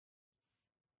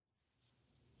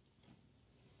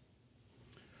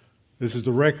This is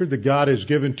the record that God has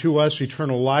given to us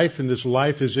eternal life, and this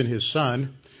life is in His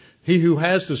Son. He who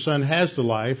has the Son has the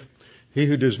life. He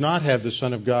who does not have the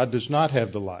Son of God does not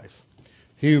have the life.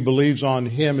 He who believes on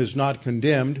Him is not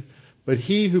condemned, but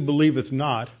he who believeth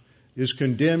not is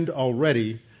condemned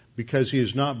already, because he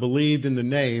has not believed in the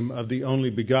name of the only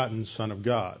begotten Son of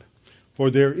God. For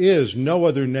there is no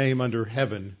other name under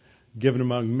heaven given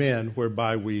among men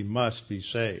whereby we must be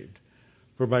saved.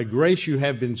 For by grace you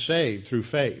have been saved through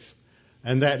faith,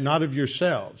 and that not of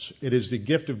yourselves. It is the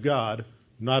gift of God,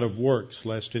 not of works,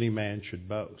 lest any man should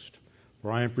boast.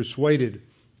 For I am persuaded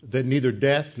that neither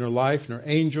death, nor life, nor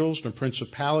angels, nor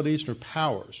principalities, nor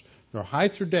powers, nor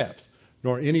height or depth,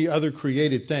 nor any other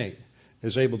created thing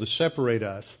is able to separate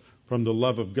us from the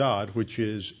love of God, which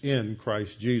is in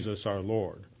Christ Jesus our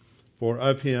Lord. For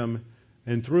of Him,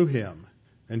 and through Him,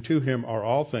 and to Him are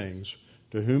all things,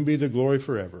 to whom be the glory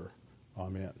forever.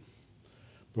 Amen.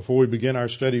 Before we begin our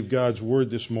study of God's Word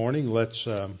this morning, let's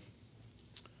bow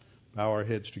our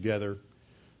heads together,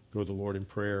 go to the Lord in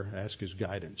prayer, ask His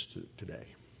guidance today.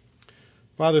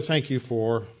 Father, thank You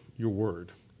for Your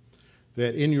Word,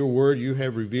 that in Your Word You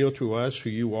have revealed to us who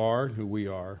You are and who we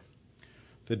are,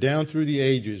 that down through the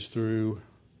ages, through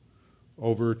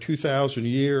over 2,000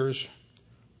 years,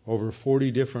 over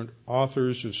 40 different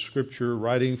authors of Scripture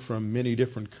writing from many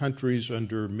different countries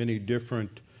under many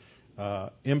different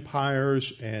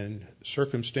empires and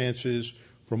circumstances,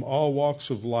 from all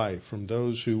walks of life, from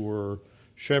those who were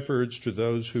shepherds to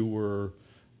those who were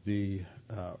the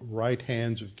right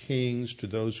hands of kings to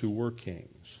those who were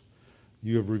kings.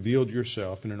 You have revealed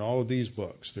Yourself, and in all of these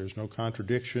books there's no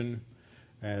contradiction,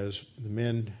 as the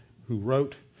men who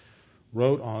wrote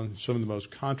on some of the most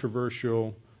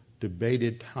controversial,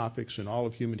 debated topics in all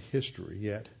of human history,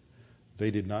 yet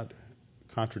they did not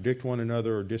contradict one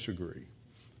another or disagree.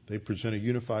 They present a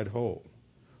unified whole,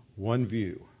 one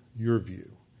view, Your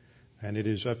view. And it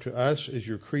is up to us as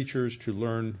Your creatures to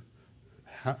learn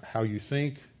how You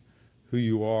think, who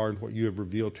You are, and what You have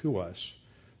revealed to us,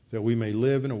 that we may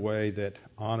live in a way that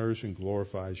honors and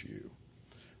glorifies You.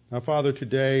 Now, Father,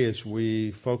 today as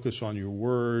we focus on Your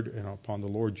Word and upon the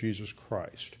Lord Jesus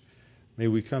Christ, may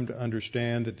we come to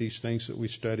understand that these things that we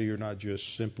study are not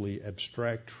just simply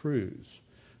abstract truths,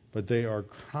 but they are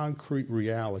concrete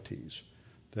realities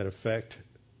that affect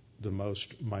the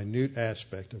most minute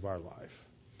aspect of our life.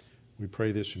 We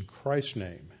pray this in Christ's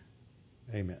name.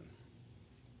 Amen.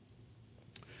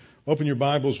 Open your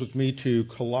Bibles with me to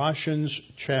Colossians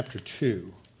chapter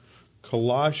 2.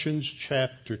 Colossians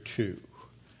chapter 2.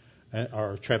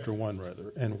 Or chapter 1,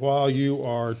 rather. And while you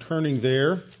are turning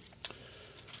there, I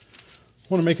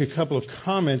want to make a couple of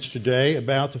comments today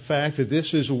about the fact that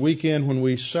this is a weekend when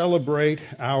we celebrate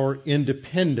our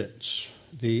independence,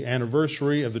 the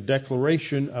anniversary of the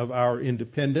Declaration of our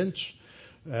Independence.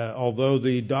 Although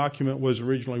the document was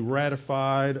originally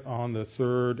ratified on the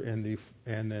 3rd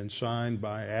and then signed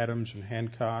by Adams and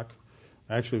Hancock.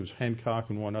 Actually, it was Hancock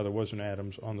and one other, wasn't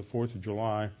Adams, on the 4th of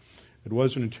July. It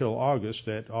wasn't until August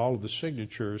that all of the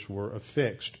signatures were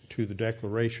affixed to the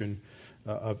Declaration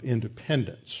of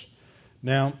Independence.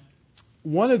 Now,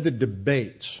 one of the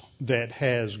debates that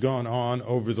has gone on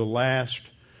over the last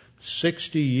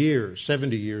 70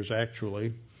 years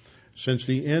actually, since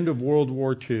the end of World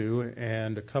War II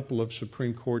and a couple of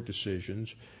Supreme Court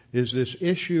decisions, is this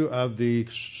issue of the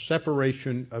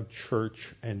separation of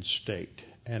church and state.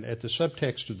 And at the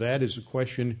subtext of that is the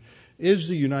question, is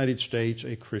the United States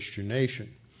a Christian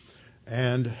nation?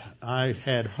 And I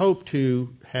had hoped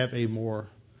to have a more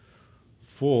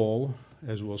full,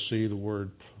 as we'll see the word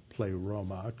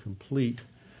pleroma, complete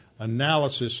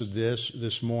analysis of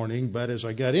this morning. But as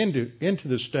I got into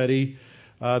the study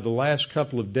the last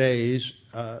couple of days,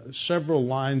 several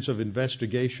lines of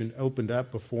investigation opened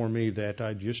up before me that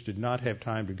I just did not have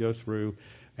time to go through.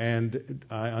 And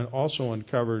I also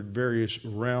uncovered various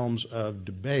realms of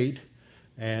debate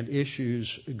and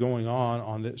issues going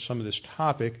on some of this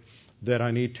topic that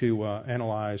I need to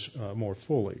analyze more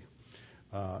fully.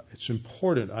 It's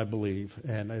important, I believe,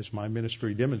 and as my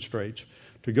ministry demonstrates,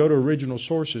 to go to original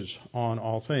sources on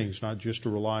all things, not just to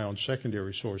rely on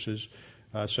secondary sources.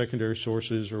 Secondary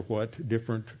sources are what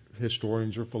different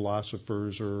historians or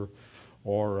philosophers or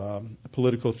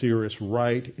political theorists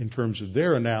write in terms of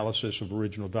their analysis of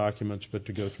original documents, but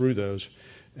to go through those.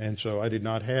 And so I did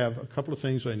not have a couple of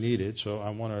things I needed, so I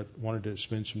wanted to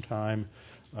spend some time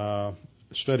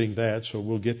studying that, so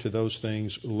we'll get to those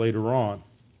things later on.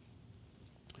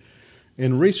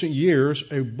 In recent years,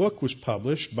 a book was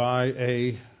published by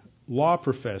a law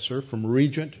professor from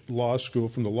Regent Law School,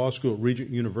 from the law school at Regent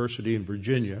University in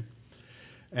Virginia.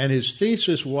 And his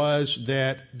thesis was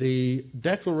that the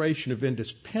Declaration of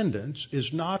Independence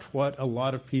is not what a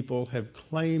lot of people have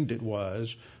claimed it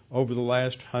was over the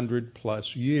last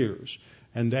 100+ years.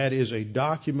 And that is a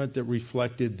document that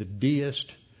reflected the deist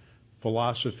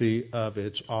philosophy of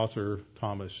its author,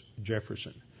 Thomas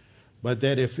Jefferson. But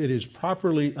that if it is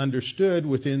properly understood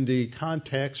within the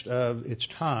context of its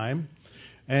time,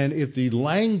 and if the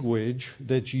language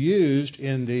that's used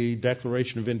in the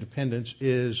Declaration of Independence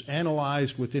is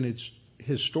analyzed within its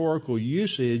historical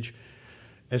usage,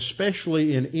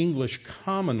 especially in English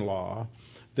common law,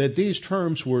 that these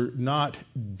terms were not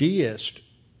deist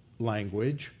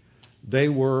language. They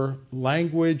were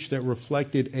language that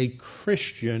reflected a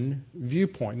Christian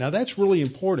viewpoint. Now that's really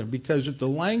important, because if the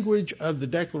language of the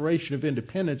Declaration of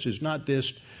Independence is not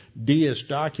this deist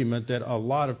document that a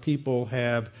lot of people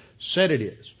have said it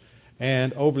is,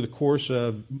 and over the course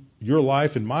of your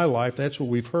life and my life, that's what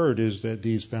we've heard, is that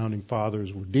these founding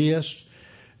fathers were deists,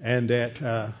 and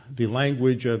that the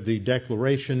language of the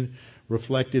Declaration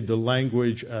reflected the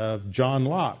language of John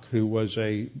Locke, who was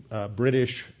a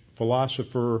British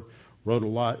philosopher, wrote a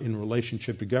lot in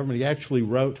relationship to government. He actually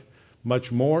wrote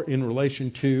much more in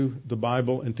relation to the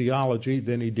Bible and theology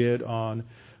than he did on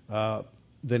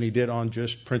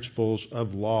just principles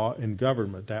of law and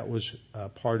government. That was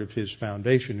part of his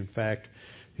foundation. In fact,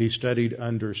 he studied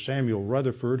under Samuel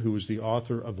Rutherford, who was the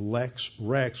author of Lex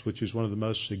Rex, which is one of the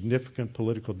most significant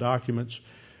political documents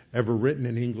ever written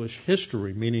in English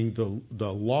history, meaning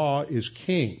the law is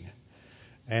king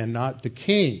and not the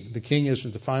king. The king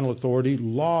isn't the final authority.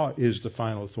 Law is the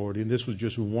final authority. And this was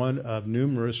just one of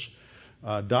numerous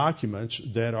documents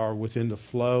that are within the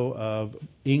flow of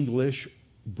English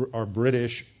or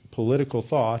British political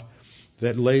thought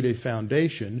that laid a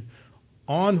foundation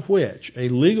on which, a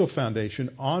legal foundation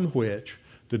on which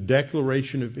the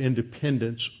Declaration of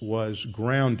Independence was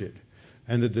grounded.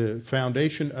 And that the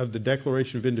foundation of the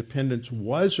Declaration of Independence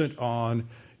wasn't on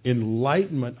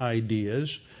Enlightenment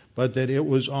ideas, but that it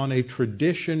was on a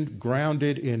tradition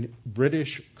grounded in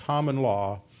British common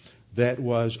law that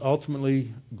was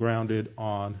ultimately grounded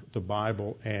on the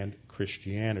Bible and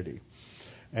Christianity.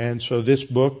 And so this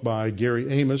book by Gary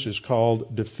Amos is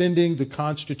called Defending the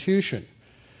Constitution.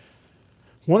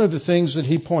 One of the things that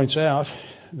he points out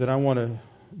that I want to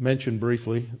mention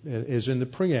briefly is in the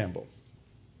preamble.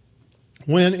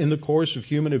 When, in the course of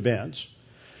human events,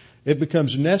 it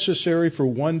becomes necessary for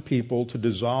one people to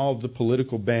dissolve the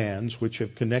political bands which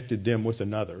have connected them with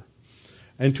another,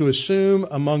 and to assume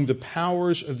among the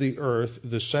powers of the earth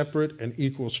the separate and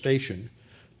equal station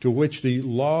to which the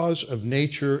laws of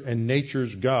nature and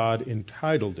nature's God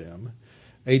entitle them,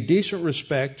 a decent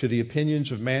respect to the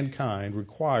opinions of mankind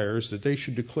requires that they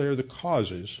should declare the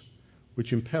causes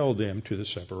which impel them to the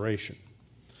separation.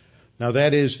 Now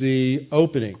that is the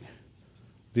opening,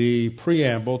 the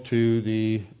preamble to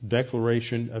the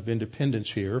Declaration of Independence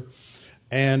here.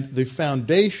 And the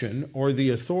foundation or the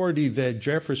authority that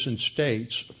Jefferson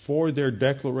states for their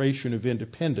Declaration of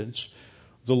Independence,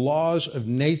 the laws of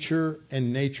nature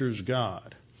and nature's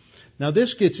God. Now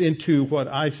this gets into what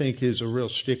I think is a real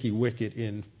sticky wicket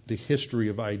in the history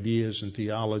of ideas and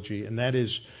theology, and that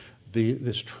is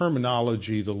this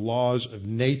terminology, the laws of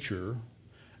nature,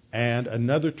 and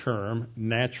another term,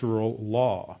 natural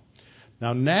law.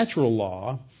 Now natural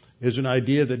law is an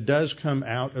idea that does come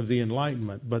out of the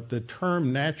Enlightenment, but the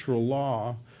term natural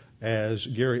law, as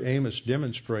Gary Amos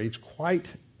demonstrates quite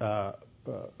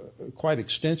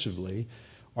extensively,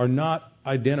 are not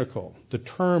identical. The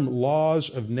term laws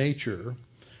of nature,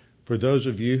 for those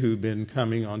of you who've been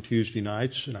coming on Tuesday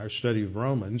nights in our study of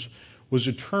Romans, was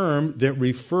a term that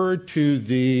referred to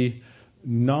the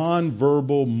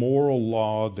nonverbal moral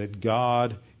law that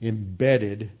God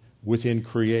embedded within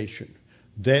creation,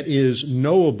 that is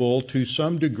knowable to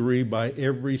some degree by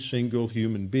every single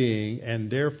human being, and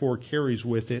therefore carries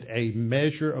with it a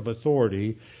measure of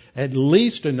authority, at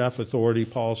least enough authority,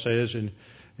 Paul says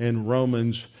in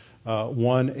Romans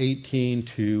 1:18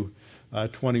 to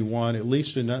 21, at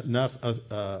least enough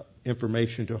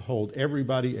information to hold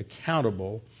everybody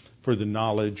accountable for the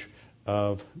knowledge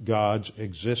of God's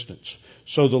existence.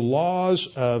 So the laws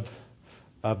of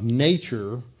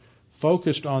nature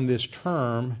focused on this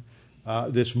term,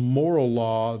 this moral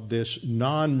law, this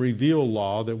non-revealed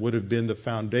law that would have been the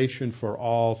foundation for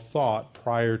all thought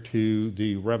prior to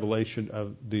the revelation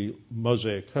of the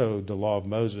Mosaic Code, the law of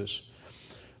Moses.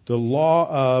 The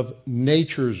law of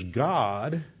nature's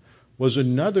God was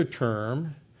another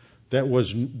term that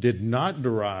did not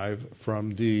derive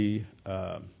from the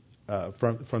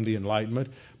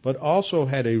Enlightenment, but also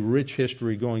had a rich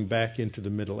history going back into the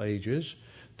Middle Ages.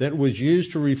 that was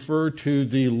used to refer to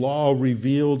the law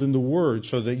revealed in the Word.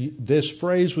 So that this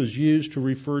phrase was used to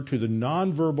refer to the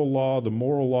nonverbal law, the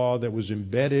moral law that was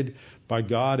embedded by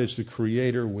God as the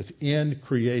Creator within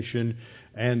creation,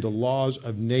 and the laws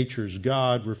of nature's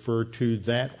God refer to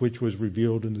that which was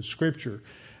revealed in the Scripture.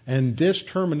 And this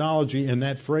terminology and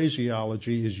that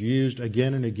phraseology is used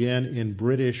again and again in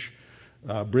British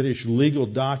legal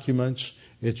documents.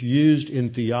 It's used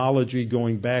in theology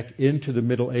going back into the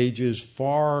Middle Ages,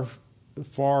 far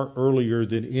earlier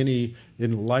than any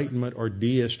Enlightenment or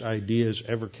deist ideas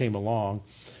ever came along.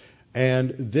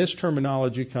 And this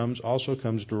terminology also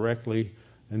comes directly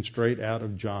and straight out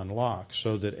of John Locke,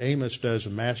 so that Amos does a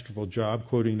masterful job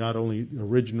quoting not only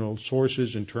original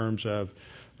sources in terms of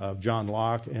John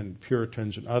Locke and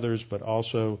Puritans and others, but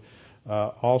also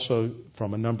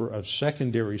from a number of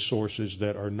secondary sources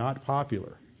that are not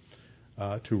popular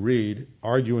to read,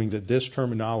 arguing that this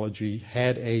terminology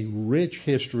had a rich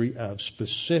history of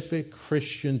specific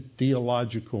Christian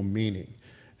theological meaning,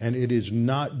 and it is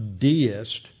not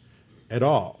deist at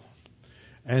all,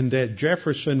 and that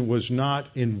Jefferson was not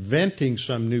inventing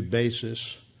some new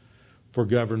basis for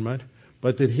government,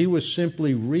 but that he was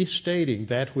simply restating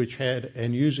that which had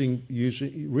and using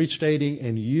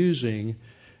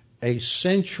a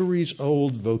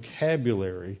centuries-old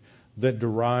vocabulary that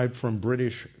derived from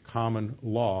British common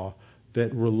law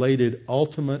that related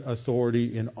ultimate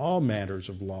authority in all matters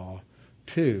of law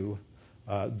to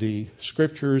the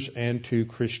Scriptures and to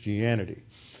Christianity.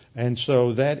 And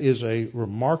so that is a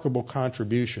remarkable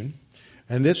contribution.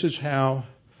 And this is how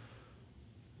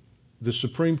the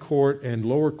Supreme Court and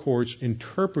lower courts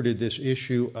interpreted this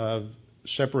issue of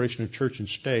separation of church and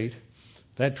state.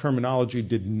 That terminology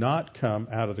did not come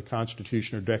out of the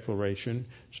Constitution or Declaration.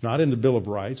 It's not in the Bill of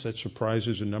Rights. That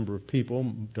surprises a number of people.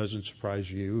 Doesn't surprise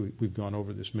you. We've gone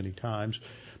over this many times.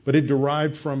 But it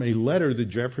derived from a letter that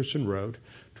Jefferson wrote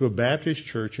to a Baptist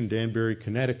church in Danbury,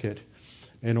 Connecticut,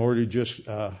 in order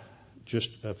to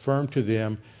just affirm to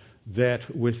them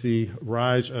that with the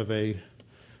rise of a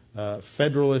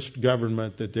federalist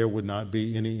government, that there would not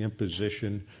be any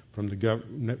imposition from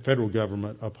the federal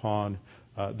government upon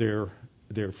their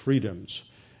freedoms.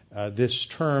 This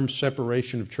term,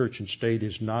 separation of church and state,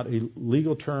 is not a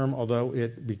legal term, although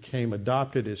it became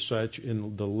adopted as such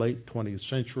in the late 20th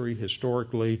century.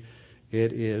 Historically,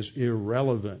 it is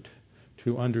irrelevant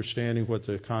to understanding what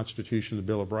the Constitution, the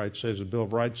Bill of Rights says. The Bill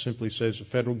of Rights simply says the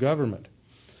federal government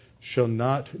shall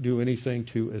not do anything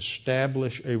to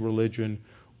establish a religion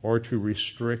or to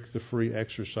restrict the free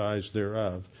exercise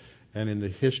thereof. And in the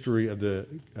history of the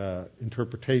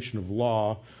interpretation of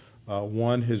law,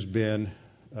 one has been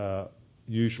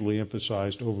usually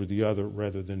emphasized over the other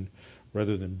rather than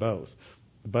both.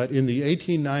 But in the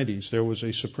 1890s, there was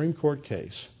a Supreme Court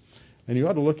case, and you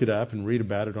ought to look it up and read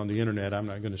about it on the internet. I'm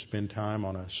not going to spend time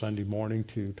on a Sunday morning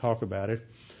to talk about it.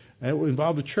 And it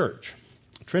involved a church,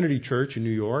 Trinity Church in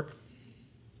New York,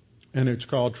 and it's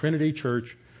called Trinity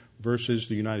Church versus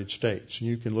the United States. And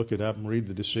you can look it up and read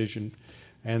the decision.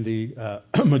 And the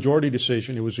majority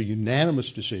decision, it was a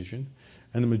unanimous decision,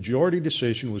 and the majority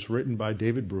decision was written by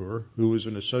David Brewer, who was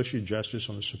an Associate Justice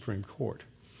on the Supreme Court.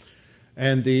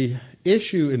 And the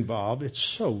issue involved, it's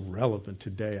so relevant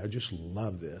today, I just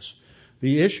love this.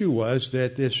 The issue was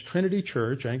that this Trinity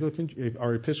Church,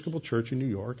 our Episcopal Church in New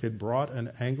York, had brought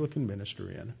an Anglican minister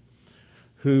in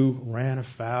who ran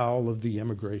afoul of the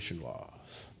immigration laws.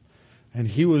 And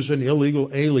he was an illegal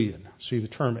alien. See, the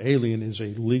term alien is a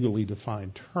legally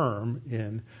defined term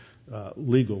in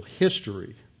legal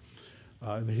history,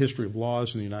 in the history of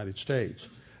laws in the United States.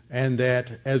 And that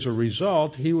as a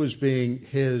result, he was being,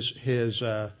 his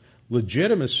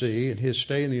legitimacy and his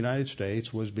stay in the United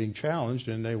States was being challenged,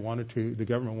 and the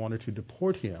government wanted to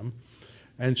deport him.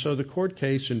 And so the court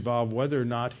case involved whether or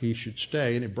not he should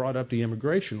stay, and it brought up the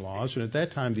immigration laws. And at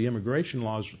that time, the immigration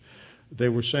laws, they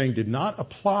were saying, did not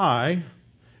apply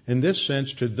in this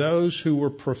sense to those who were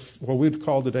what we'd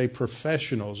call today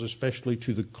professionals, especially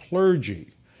to the clergy.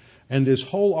 And this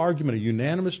whole argument, a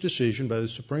unanimous decision by the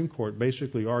Supreme Court,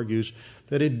 basically argues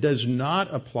that it does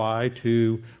not apply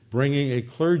to bringing a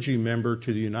clergy member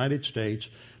to the United States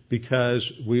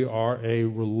because we are a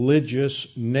religious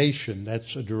nation.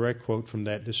 That's a direct quote from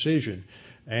that decision.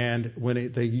 And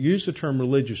when they use the term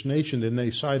religious nation, then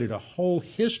they cited a whole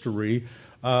history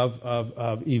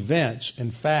of events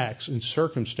and facts and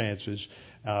circumstances,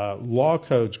 law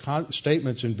codes,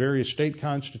 statements in various state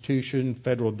constitutions,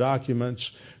 federal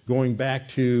documents, going back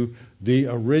to the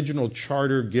original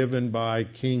charter given by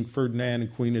King Ferdinand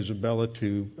and Queen Isabella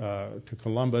to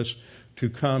Columbus to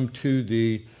come to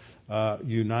the to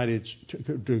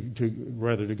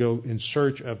go in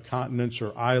search of continents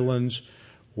or islands,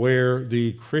 where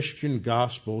the Christian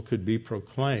gospel could be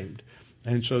proclaimed.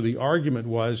 And so the argument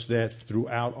was that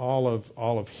throughout all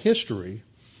of history,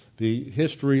 the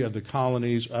history of the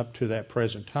colonies up to that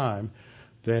present time,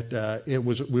 that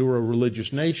we were a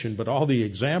religious nation, but all the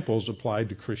examples applied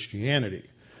to Christianity,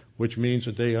 which means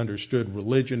that they understood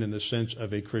religion in the sense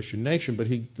of a Christian nation. But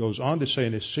he goes on to say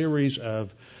in a series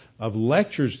of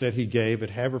lectures that he gave at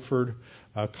Haverford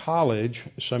College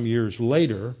some years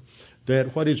later,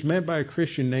 that what is meant by a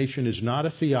Christian nation is not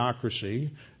a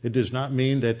theocracy. It does not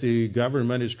mean that the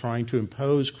government is trying to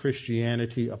impose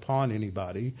Christianity upon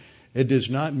anybody. It does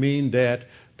not mean that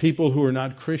people who are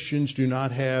not Christians do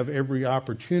not have every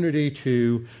opportunity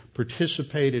to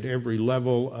participate at every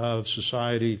level of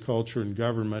society, culture, and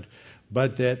government,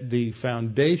 but that the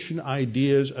foundation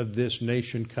ideas of this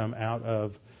nation come out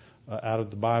of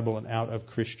the Bible and out of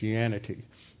Christianity,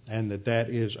 and that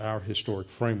is our historic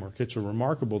framework. It's a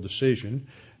remarkable decision,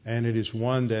 and it is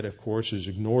one that, of course, is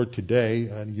ignored today.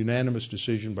 A unanimous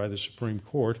decision by the Supreme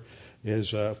Court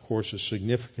is, of course, a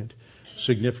significant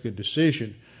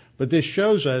decision. But this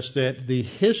shows us that the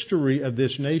history of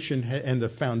this nation and the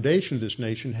foundation of this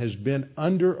nation has been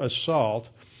under assault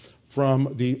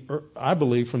from the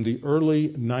early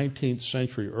 19th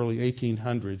century, early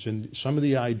 1800s. And some of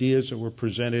the ideas that were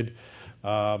presented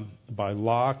by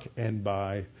Locke and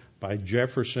by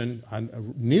Jefferson,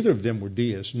 neither of them were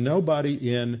deists. Nobody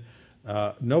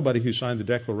who signed the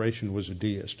Declaration was a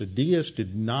deist. A deist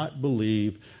did not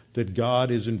believe that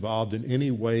God is involved in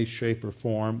any way, shape, or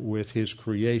form with his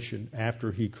creation after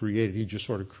he created. He just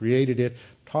sort of created it,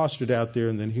 tossed it out there,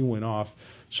 and then he went off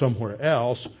somewhere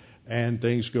else, and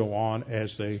things go on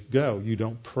as they go. You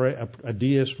don't pray. A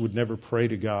deist would never pray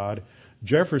to God.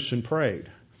 Jefferson prayed.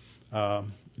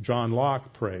 John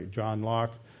Locke prayed. John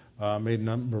Locke made a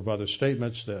number of other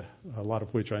statements, a lot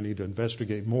of which I need to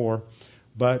investigate more.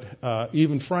 But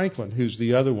even Franklin, who's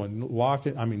the other one,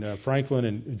 Franklin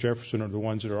and Jefferson are the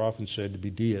ones that are often said to be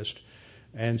deist,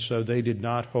 and so they did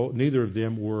not hold. Neither of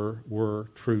them were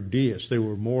true deists. They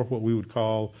were more what we would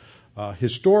call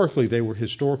historically. They were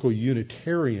historical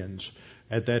Unitarians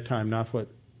at that time, not what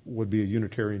would be a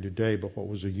Unitarian today, but what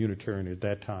was a Unitarian at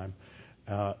that time.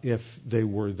 If they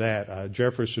were that,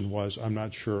 Jefferson was. I'm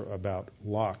not sure about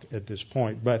Locke at this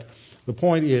point, but the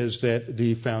point is that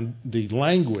the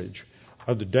language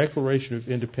of the Declaration of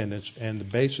Independence and the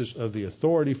basis of the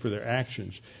authority for their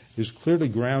actions is clearly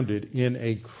grounded in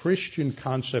a Christian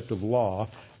concept of law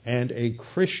and a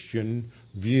Christian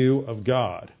view of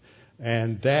God.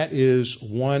 And that is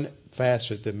one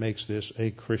facet that makes this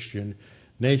a Christian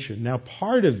nation. Now,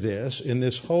 part of this, in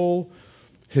this whole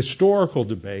historical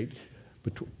debate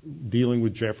dealing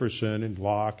with Jefferson and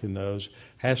Locke and those,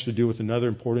 has to do with another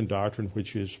important doctrine,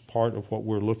 which is part of what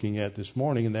we're looking at this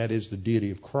morning, and that is the deity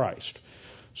of Christ.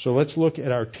 So let's look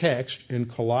at our text in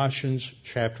Colossians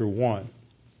chapter 1.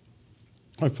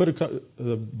 I put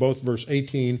both verse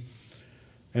 18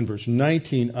 and verse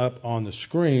 19 up on the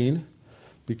screen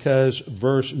because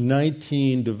verse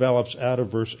 19 develops out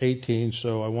of verse 18,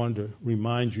 so I wanted to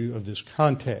remind you of this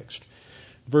context.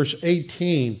 Verse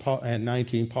 18 and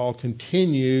 19, Paul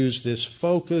continues this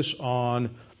focus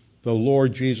on the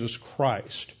Lord Jesus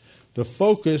Christ. The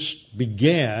focus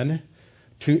began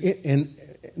in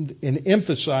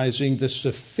emphasizing the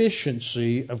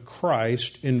sufficiency of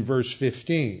Christ in verse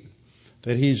 15,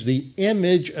 that he's the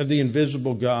image of the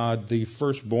invisible God, the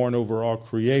firstborn over all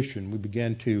creation. We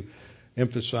began to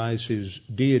emphasize his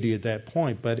deity at that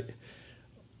point, but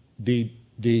the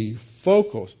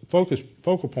focal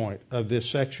point of this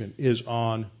section is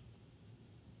on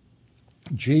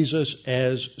Jesus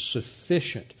as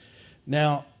sufficient.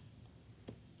 Now,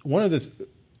 one of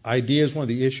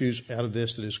the issues out of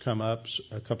this that has come up,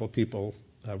 a couple of people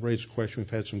raised a question. We've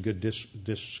had some good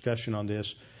discussion on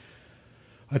this.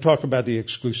 I talk about the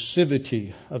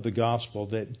exclusivity of the gospel,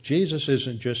 that Jesus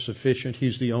isn't just sufficient,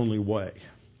 he's the only way.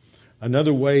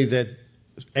 Another way that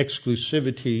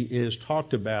exclusivity is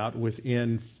talked about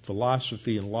within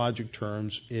philosophy and logic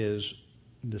terms is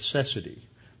necessity.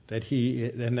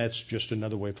 And that's just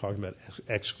another way of talking about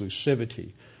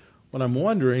exclusivity. What I'm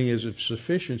wondering is if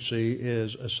sufficiency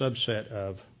is a subset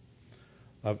of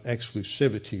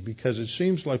exclusivity, because it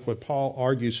seems like what Paul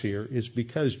argues here is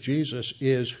because Jesus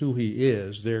is who he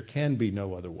is, there can be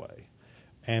no other way.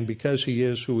 And because he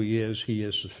is who he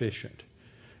is sufficient.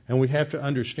 And we have to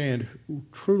understand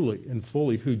truly and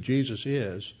fully who Jesus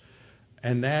is,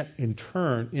 and that in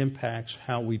turn impacts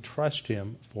how we trust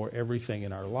him for everything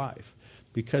in our life.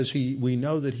 Because we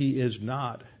know that he is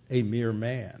not a mere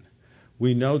man.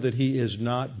 We know that he is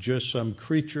not just some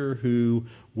creature who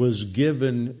was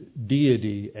given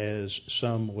deity as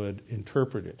some would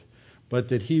interpret it, but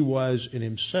that he was in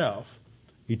himself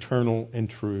eternal and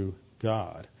true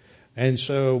God. And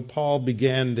so Paul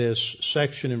began this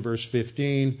section in verse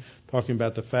 15 talking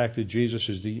about the fact that Jesus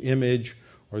is the image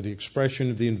or the expression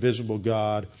of the invisible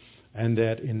God, and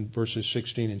that in verses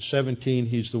 16 and 17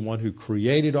 he's the one who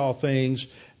created all things,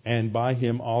 and by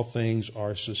him all things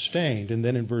are sustained. And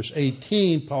then in verse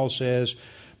 18 Paul says,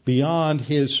 beyond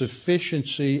his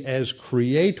sufficiency as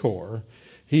creator,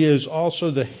 he is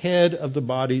also the head of the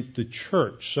body, the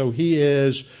church. So he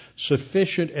is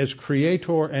sufficient as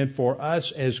creator, and for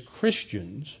us as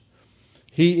Christians,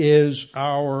 he is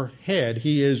our head.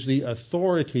 He is the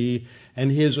authority,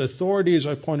 and his authority, as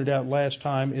I pointed out last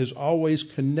time, is always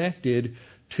connected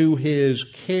to his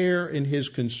care and his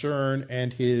concern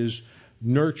and his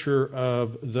nurture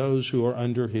of those who are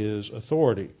under his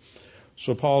authority.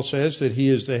 So Paul says that he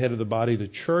is the head of the body, the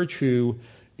church, who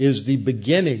is the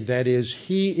beginning. That is,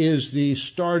 he is the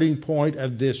starting point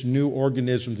of this new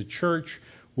organism, the church,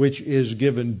 which is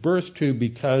given birth to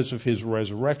because of his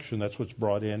resurrection. That's what's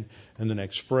brought in the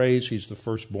next phrase. He's the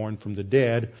firstborn from the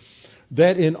dead.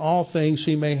 That in all things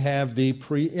he may have the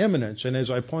preeminence. And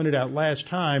as I pointed out last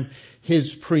time,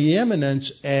 his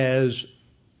preeminence as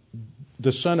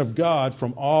the Son of God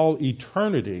from all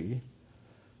eternity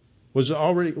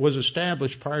was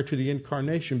established prior to the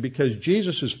incarnation, because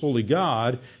Jesus is fully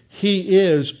God. He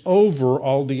is over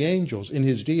all the angels in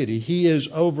his deity. He is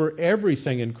over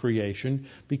everything in creation,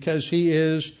 because he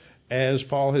is, as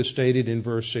Paul has stated in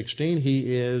verse 16,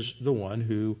 he is the one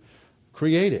who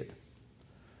created.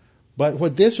 But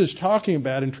what this is talking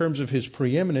about in terms of his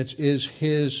preeminence is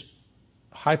his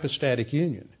hypostatic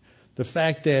union. The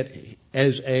fact that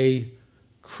as a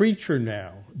creature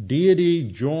now,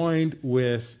 deity joined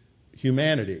with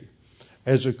humanity,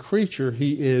 as a creature,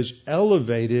 he is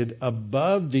elevated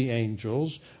above the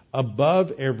angels,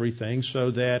 above everything, so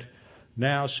that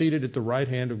now seated at the right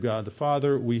hand of God the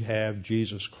Father, we have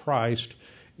Jesus Christ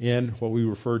in what we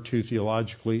refer to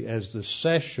theologically as the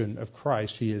session of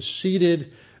Christ. He is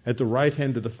seated at the right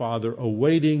hand of the Father,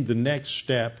 awaiting the next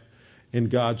step in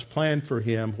God's plan for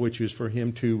him, which is for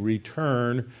him to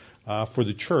return for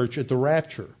the church at the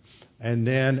rapture. And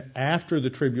then after the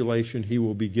tribulation, he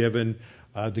will be given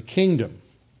the kingdom.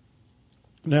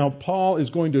 Now, Paul is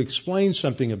going to explain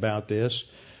something about this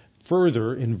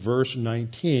further in verse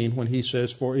 19 when he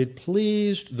says, for it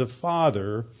pleased the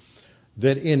Father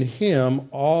that in him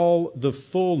all the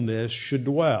fullness should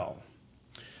dwell.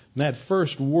 And that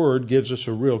first word gives us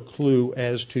a real clue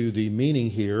as to the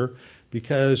meaning here,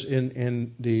 because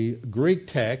in the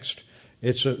Greek text,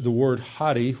 it's the word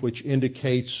hoti, which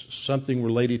indicates something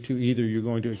related to either you're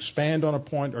going to expand on a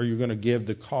point or you're going to give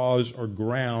the cause or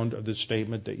ground of the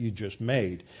statement that you just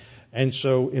made. And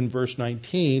so in verse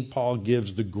 19, Paul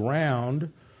gives the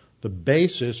ground, the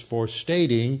basis for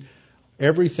stating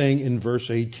everything in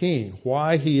verse 18.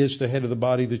 Why he is the head of the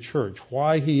body of the church,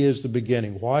 why he is the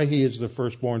beginning, why he is the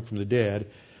firstborn from the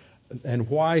dead, and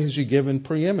why is he given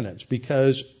preeminence?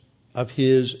 Because of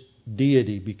his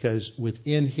deity, because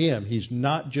within him, he's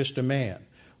not just a man.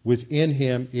 Within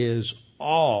him is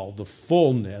all the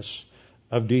fullness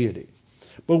of deity.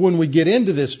 But when we get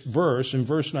into this verse, in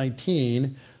verse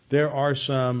 19, there's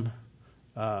some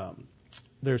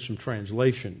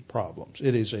translation problems.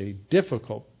 It is a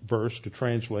difficult verse to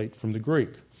translate from the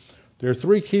Greek. There are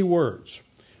three key words.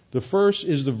 The first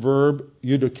is the verb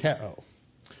eudokeo.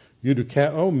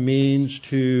 Eudokeo means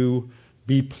to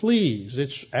be pleased.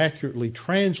 It's accurately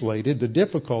translated. The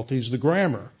difficulty is the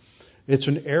grammar. It's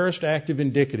an aorist active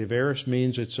indicative. Aorist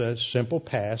means it's a simple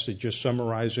past. It's just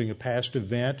summarizing a past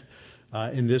event.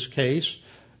 In this case,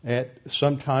 at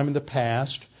some time in the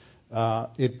past,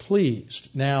 it pleased.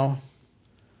 Now,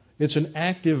 it's an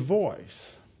active voice,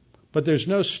 but there's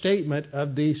no statement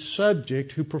of the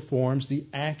subject who performs the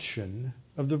action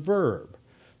of the verb.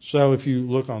 So if you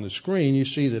look on the screen, you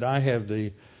see that I have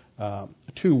the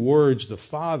two words, the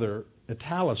Father,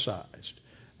 italicized.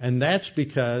 And that's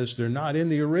because they're not in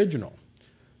the original.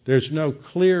 There's no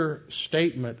clear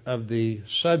statement of the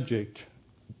subject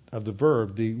of the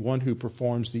verb, the one who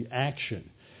performs the action.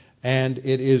 And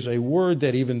it is a word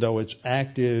that, even though it's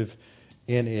active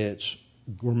in its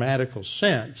grammatical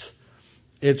sense,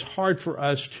 it's hard for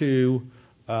us to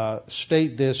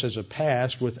state this as a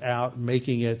past without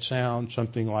making it sound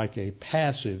something like a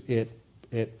passive.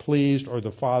 It pleased, or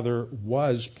the Father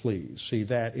was pleased. See,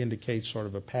 that indicates sort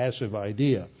of a passive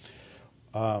idea.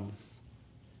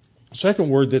 Second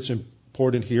word that's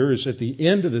important here is at the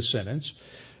end of the sentence,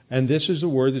 and this is the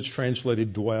word that's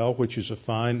translated dwell, which is a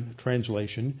fine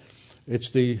translation. It's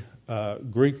the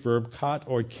Greek verb kat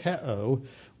or keo,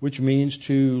 which means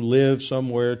to live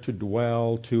somewhere, to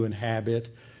dwell, to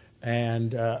inhabit.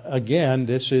 And again,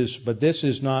 this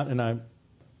is not, and I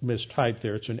mistyped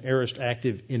there, it's an aorist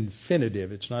active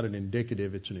infinitive. It's not an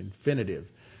indicative, it's an infinitive.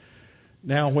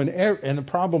 Now, and the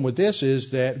problem with this is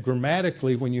that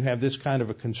grammatically, when you have this kind of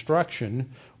a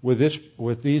construction with this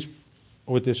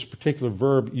particular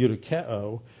verb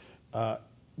eudikeo,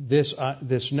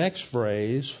 this next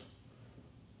phrase,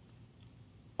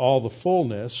 all the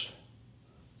fullness,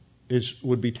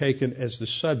 would be taken as the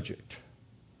subject.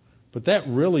 But that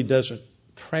really doesn't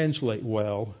translate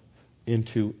well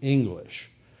into English.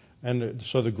 And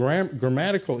so the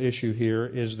grammatical issue here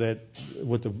is that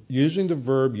using the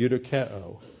verb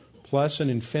eudikeo plus an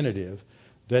infinitive,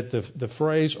 that the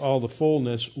phrase all the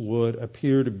fullness would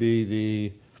appear to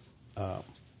be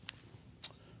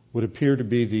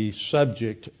the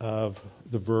subject of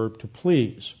the verb to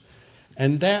please.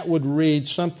 And that would read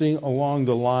something along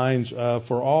the lines of,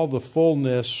 for all the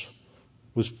fullness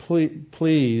was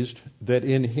pleased that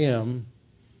in him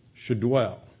should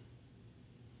dwell.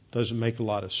 Doesn't make a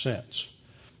lot of sense.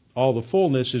 All the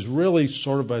fullness is really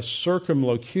sort of a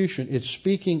circumlocution. It's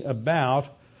speaking about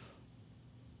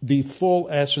the full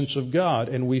essence of God.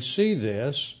 And we see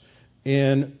this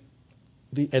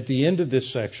at the end of this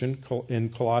section in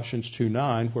Colossians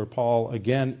 2:9, where Paul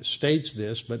again states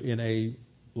this, but in a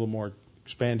little more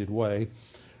expanded way.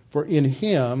 For in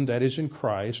him, that is in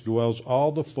Christ, dwells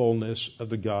all the fullness of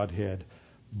the Godhead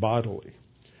bodily.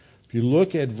 If you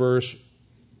look at verse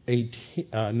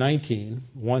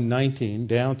 1:19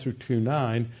 down through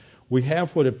 2:9, we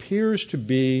have what appears to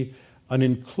be an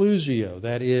inclusio,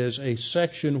 that is a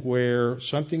section where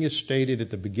something is stated at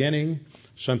the beginning,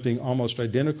 something almost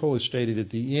identical is stated at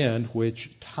the end, which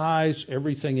ties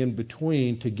everything in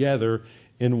between together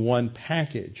in one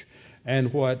package.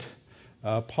 And what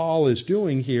Paul is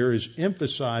doing here is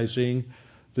emphasizing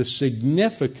the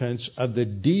significance of the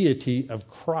deity of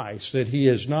Christ, that he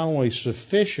is not only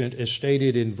sufficient, as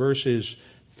stated in verses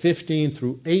 15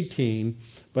 through 18,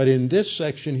 but in this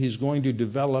section he's going to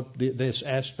develop this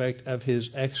aspect of his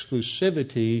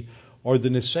exclusivity, or the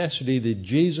necessity that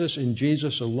Jesus and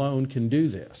Jesus alone can do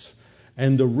this.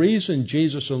 And the reason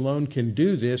Jesus alone can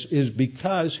do this is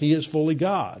because he is fully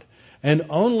God. And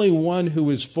only one who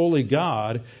is fully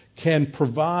God can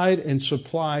provide and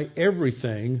supply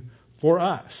everything for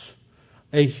us.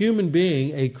 A human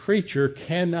being, a creature,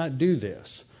 cannot do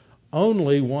this.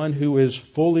 Only one who is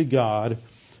fully God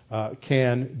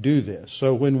can do this.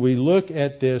 So when we look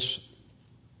at this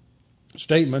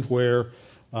statement where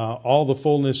all the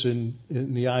fullness in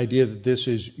the idea that this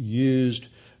is used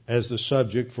as the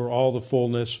subject, for all the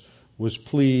fullness was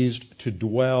pleased to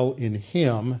dwell in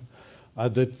him,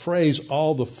 the phrase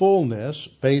all the fullness,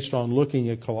 based on looking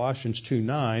at Colossians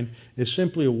 2:9, is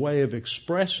simply a way of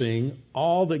expressing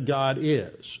all that God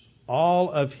is, all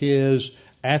of his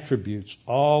attributes,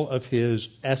 all of his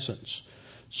essence.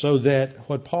 So that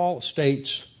what Paul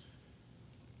states,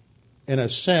 in a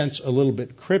sense, a little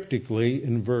bit cryptically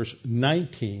in verse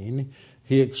 19,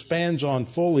 he expands on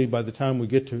fully by the time we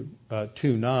get to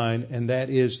 2:9, and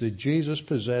that is that Jesus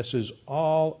possesses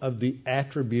all of the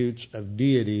attributes of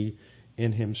deity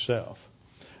in himself.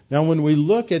 Now, when we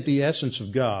look at the essence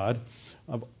of God,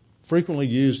 I've frequently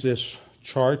used this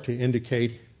chart to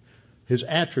indicate his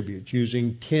attributes,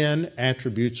 using 10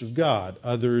 attributes of God.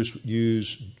 Others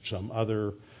use some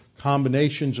other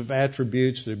combinations of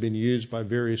attributes that have been used by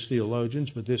various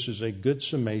theologians, but this is a good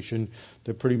summation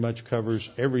that pretty much covers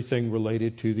everything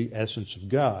related to the essence of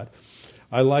God.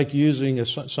 I like using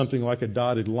something like a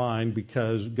dotted line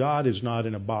because God is not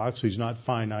in a box. He's not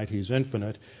finite. He's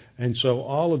infinite. And so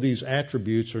all of these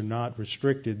attributes are not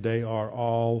restricted. They are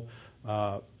all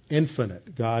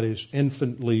infinite. God is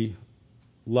infinitely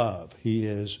love. He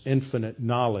is infinite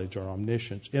knowledge or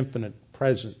omniscience, infinite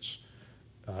presence,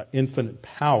 infinite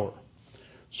power.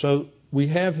 So we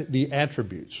have the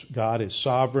attributes. God is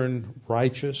sovereign,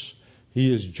 righteous.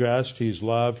 He is just. He's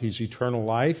love. He's eternal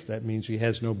life. That means he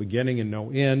has no beginning and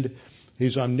no end.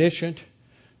 He's omniscient.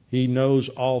 He knows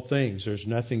all things. There's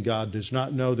nothing God does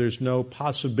not know. There's no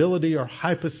possibility or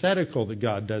hypothetical that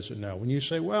God doesn't know. When you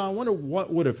say, well, I wonder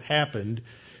what would have happened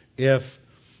if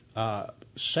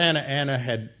Santa Ana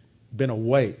had been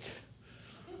awake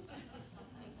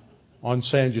on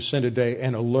San Jacinto Day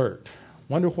and alert.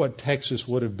 Wonder what Texas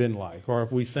would have been like. Or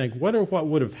if we think, wonder what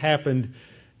would have happened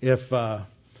if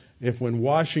when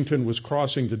Washington was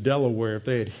crossing the Delaware, if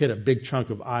they had hit a big chunk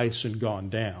of ice and gone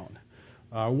down.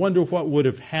 I wonder what would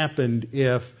have happened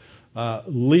if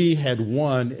Lee had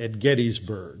won at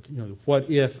Gettysburg. What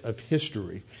if of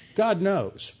history. God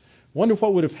knows. Wonder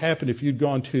what would have happened if you'd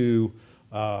gone to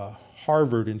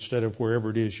Harvard instead of wherever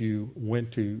it is you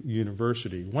went to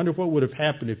university. Wonder what would have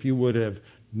happened if you would have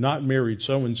not married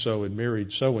so-and-so and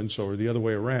married so-and-so, or the other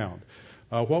way around.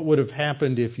 What would have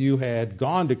happened if you had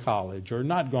gone to college or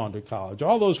not gone to college?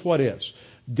 All those what ifs.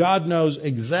 God knows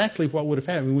exactly what would have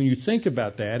happened. When you think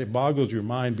about that, it boggles your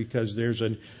mind because there's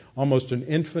almost an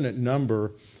infinite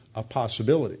number of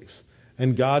possibilities.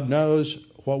 And God knows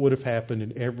what would have happened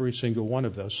in every single one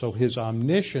of those. So his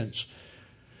omniscience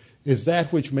is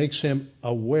that which makes him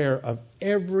aware of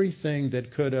everything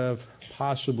that could have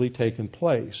possibly taken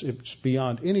place. It's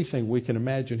beyond anything we can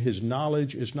imagine. His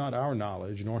knowledge is not our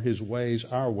knowledge, nor his ways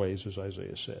our ways, as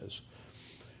Isaiah says.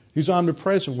 He's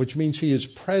omnipresent, which means he is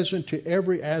present to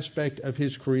every aspect of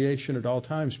his creation at all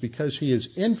times. Because he is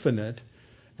infinite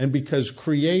and because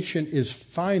creation is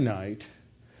finite,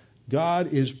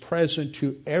 God is present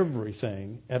to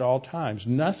everything at all times.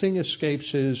 Nothing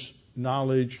escapes his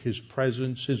knowledge, his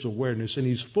presence, his awareness, and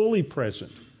he's fully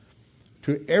present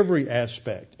to every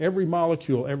aspect, every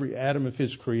molecule, every atom of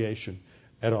his creation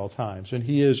at all times. And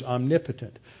he is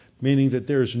omnipotent, meaning that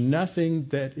there's nothing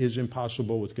that is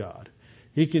impossible with God.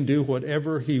 He can do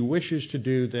whatever he wishes to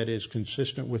do that is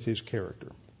consistent with his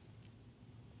character.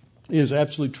 He is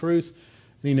absolute truth,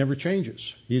 and he never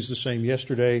changes. He's the same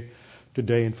yesterday,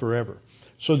 today, and forever.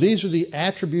 So these are the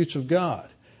attributes of God.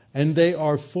 And they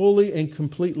are fully and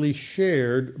completely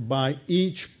shared by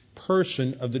each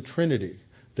person of the Trinity.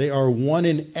 They are one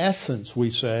in essence,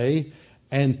 we say,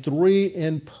 and three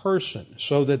in person,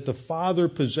 so that the Father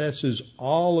possesses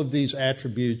all of these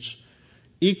attributes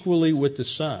equally with the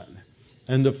Son.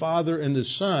 And the Father and the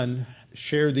Son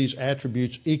share these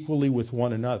attributes equally with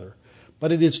one another.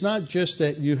 But it is not just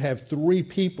that you have three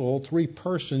people, three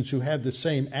persons who have the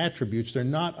same attributes. They're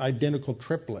not identical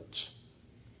triplets.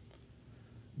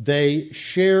 They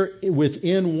share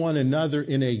within one another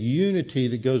in a unity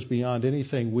that goes beyond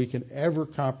anything we can ever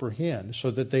comprehend,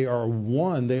 so that they are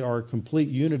one, they are a complete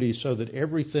unity, so that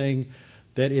everything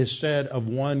that is said of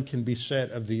one can be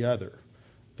said of the other.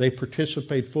 They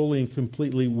participate fully and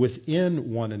completely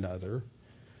within one another,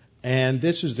 and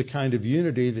this is the kind of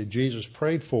unity that Jesus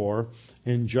prayed for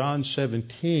in John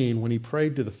 17 when he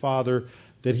prayed to the Father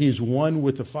that he's one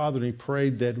with the Father, and he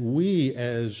prayed that we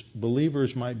as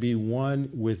believers might be one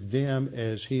with them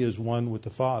as he is one with the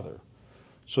Father.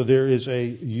 So there is a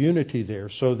unity there,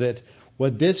 so that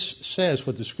what this says,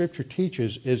 what the Scripture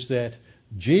teaches, is that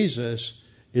Jesus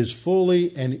is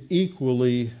fully and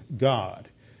equally God.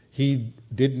 He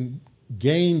didn't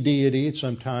gain deity at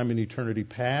some time in eternity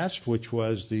past, which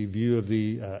was the view of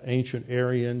the ancient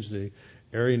Arians, the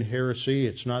Arian heresy.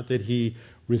 It's not that he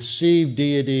received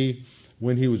deity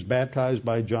when he was baptized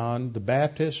by John the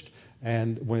Baptist,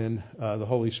 and when the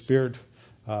Holy Spirit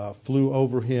flew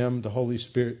over him, the Holy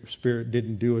Spirit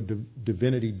didn't do a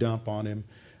divinity dump on him,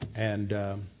 and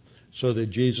so that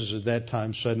Jesus at that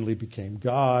time suddenly became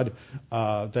God.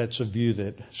 That's a view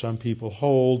that some people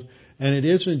hold. And it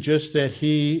isn't just that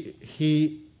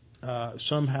he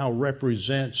somehow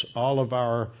represents all of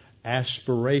our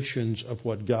aspirations of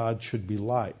what God should be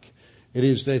like. It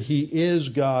is that he is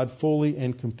God fully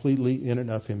and completely in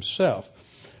and of himself.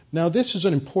 Now, this is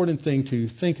an important thing to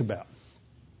think about.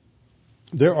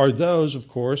 There are those, of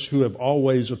course, who have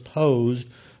always opposed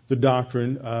the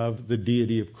doctrine of the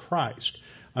deity of Christ.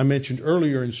 I mentioned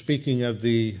earlier in speaking of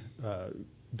the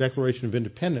Declaration of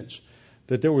Independence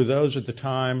that there were those at the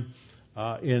time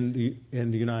in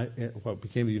what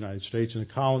became the United States, and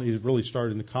the colonies, it really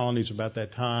started in the colonies about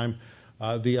that time,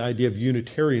 the idea of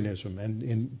Unitarianism. And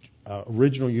in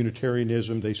original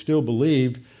Unitarianism, they still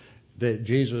believed that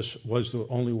Jesus was the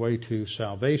only way to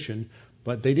salvation,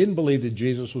 but they didn't believe that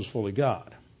Jesus was fully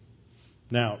God.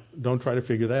 Now, don't try to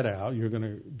figure that out. You're going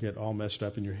to get all messed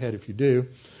up in your head if you do,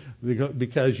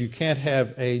 because you can't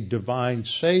have a divine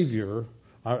Savior.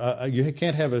 You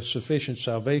can't have a sufficient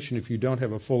salvation if you don't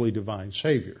have a fully divine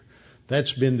Savior.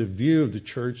 That's been the view of the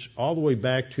church all the way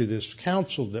back to this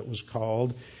council that was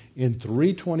called in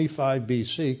 325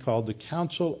 BC, called the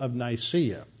Council of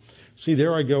Nicaea. See,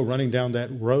 there I go running down that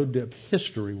road of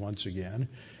history once again.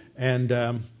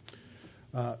 And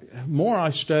more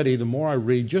I study, the more I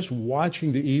read, just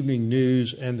watching the evening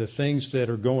news and the things that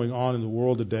are going on in the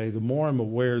world today, the more I'm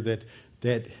aware that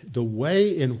the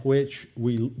way in which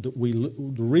the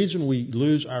reason we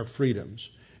lose our freedoms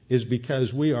is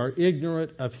because we are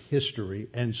ignorant of history,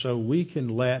 and so we can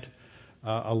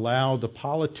allow the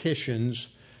politicians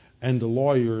and the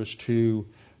lawyers to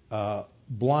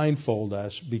blindfold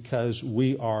us because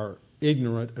we are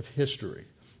ignorant of history,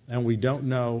 and we don't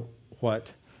know what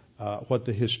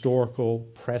the historical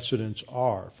precedents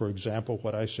are. For example,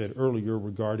 what I said earlier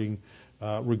regarding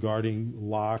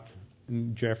Locke,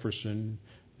 Jefferson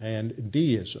and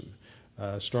deism.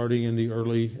 Starting in the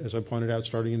early, as I pointed out,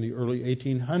 starting in the early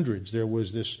 1800s, there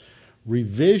was this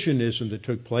revisionism that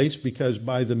took place because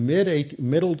by the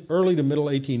early to middle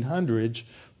 1800s,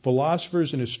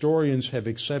 philosophers and historians have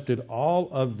accepted all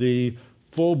of the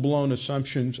full-blown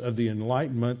assumptions of the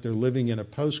Enlightenment. They're living in a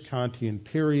post-Kantian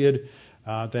period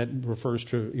that refers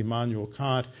to Immanuel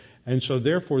Kant. And so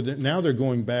therefore, now they're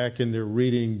going back and they're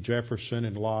reading Jefferson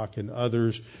and Locke and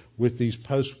others with these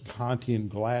post-Kantian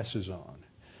glasses on.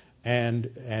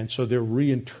 And so they're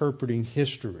reinterpreting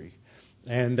history.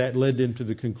 And that led them to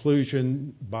the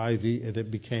conclusion that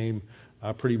became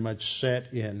pretty much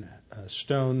set in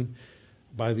stone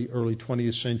by the early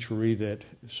 20th century that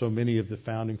so many of the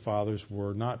founding fathers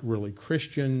were not really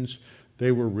Christians,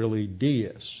 they were really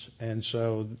deists. And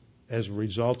so as a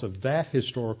result of that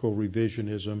historical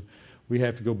revisionism, we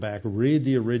have to go back, read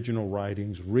the original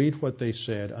writings, read what they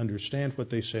said, understand what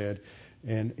they said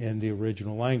in the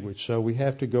original language. So we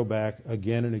have to go back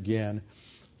again and again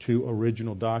to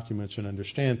original documents and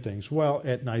understand things. Well,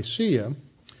 at Nicaea,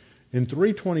 in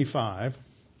 325,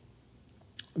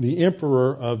 the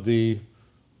emperor of the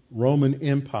Roman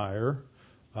Empire,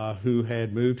 who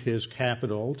had moved his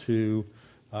capital to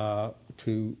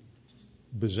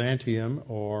Byzantium,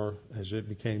 or as it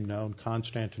became known,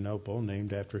 Constantinople,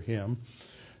 named after him,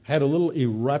 had a little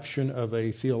eruption of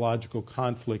a theological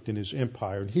conflict in his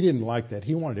empire. And he didn't like that.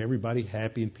 He wanted everybody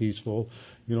happy and peaceful,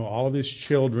 all of his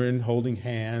children holding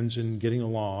hands and getting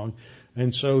along.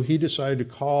 And so he decided to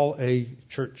call a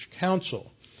church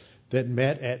council that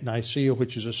met at Nicaea,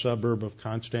 which is a suburb of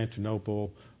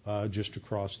Constantinople, just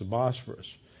across the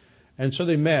Bosphorus. And so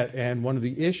they met, and one of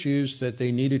the issues that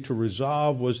they needed to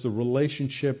resolve was the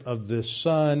relationship of the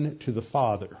Son to the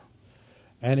Father.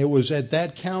 And it was at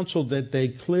that council that they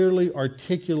clearly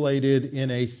articulated in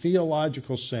a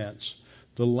theological sense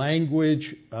the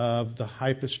language of the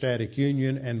hypostatic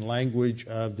union and language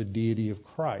of the deity of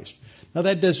Christ. Now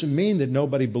that doesn't mean that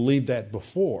nobody believed that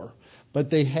before, but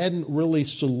they hadn't really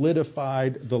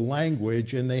solidified the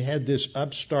language, and they had this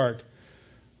upstart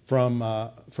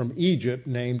from Egypt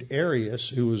named Arius,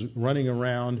 who was running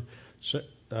around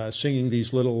singing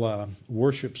these little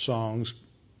worship songs,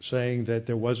 saying that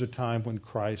there was a time when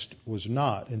Christ was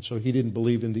not. And so he didn't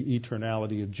believe in the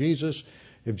eternality of Jesus.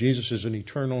 If Jesus is an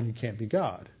eternal, he can't be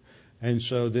God. And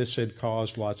so this had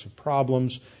caused lots of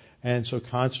problems. And so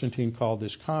Constantine called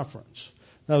this conference.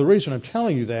 Now the reason I'm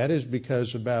telling you that is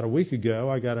because about a week ago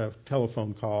I got a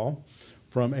telephone call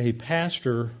from a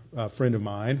pastor friend of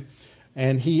mine.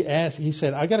 And he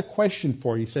said, I got a question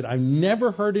for you. He said, I've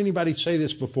never heard anybody say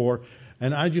this before,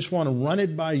 and I just want to run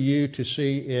it by you to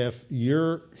see if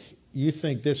you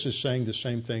think this is saying the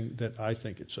same thing that I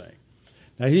think it's saying.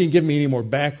 Now, he didn't give me any more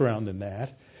background than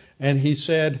that. And he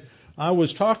said, I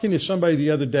was talking to somebody the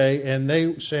other day, and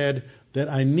they said that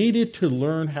I needed to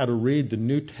learn how to read the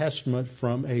New Testament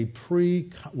from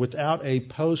without a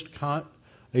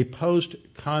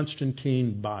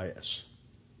post-Constantine bias.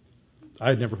 I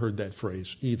had never heard that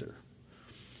phrase either.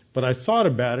 But I thought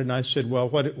about it, and I said, well,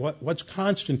 what's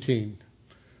Constantine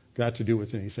got to do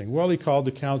with anything? Well, he called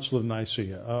the Council of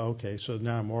Nicaea. Oh, okay, so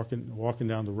now I'm walking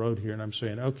down the road here, and I'm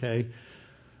saying, okay,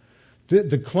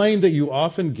 the claim that you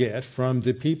often get from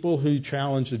the people who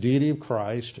challenge the deity of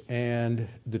Christ and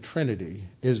the Trinity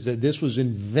is that this was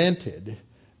invented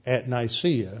at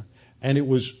Nicaea, and it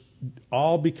was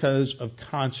all because of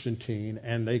Constantine,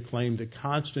 and they claimed that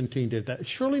Constantine did that.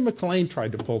 Shirley MacLaine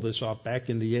tried to pull this off back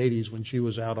in the 80s when she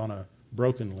was out on a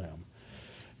broken limb.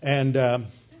 And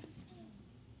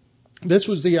this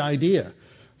was the idea.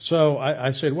 So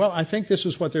I said, well, I think this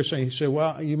is what they're saying. He said,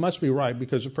 well, you must be right,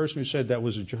 because the person who said that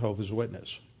was a Jehovah's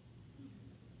Witness.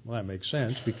 Well, that makes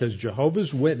sense, because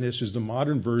Jehovah's Witness is the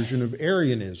modern version of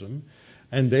Arianism,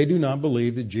 and they do not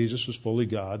believe that Jesus was fully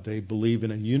God. They believe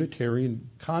in a Unitarian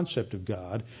concept of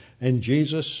God, and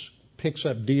Jesus picks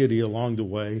up deity along the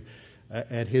way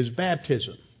at his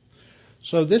baptism.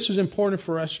 So this is important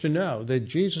for us to know, that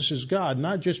Jesus is God,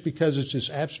 not just because it's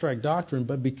this abstract doctrine,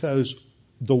 but because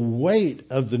the weight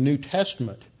of the New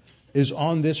Testament is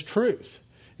on this truth.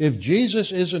 If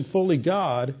Jesus isn't fully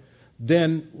God,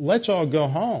 then let's all go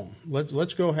home.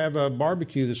 Let's go have a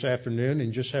barbecue this afternoon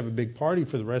and just have a big party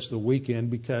for the rest of the weekend,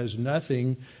 because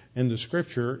nothing in the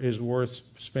Scripture is worth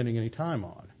spending any time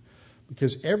on.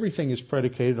 Because everything is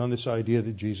predicated on this idea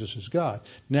that Jesus is God.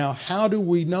 Now, how do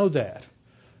we know that?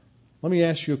 Let me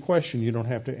ask you a question. You don't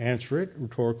have to answer it.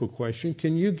 Rhetorical question.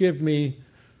 Can you give me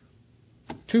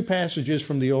 2 passages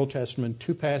from the Old Testament,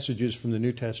 2 passages from the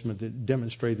New Testament that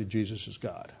demonstrate that Jesus is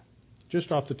God?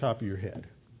 Just off the top of your head.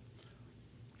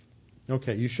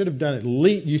 Okay, you should have done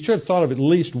you should have thought of at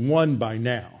least one by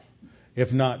now,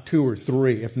 if not two or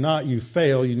three. If not, you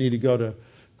fail. You need to go to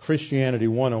Christianity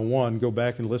 101, go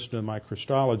back and listen to my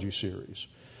Christology series.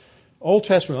 Old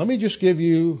Testament, let me just give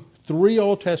you 3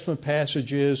 Old Testament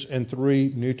passages and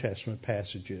 3 New Testament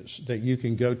passages that you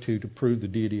can go to prove the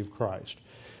deity of Christ.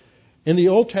 In the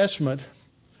Old Testament,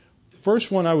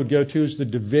 first one I would go to is the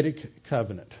Davidic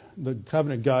covenant, the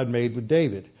covenant God made with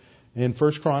David in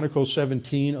 1 Chronicles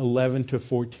 17:11 to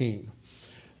 14.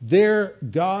 There,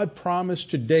 God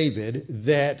promised to David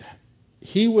that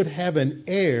he would have an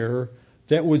heir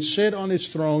that would sit on his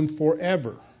throne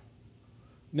forever.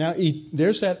 Now,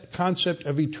 there's that concept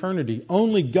of eternity.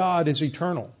 Only God is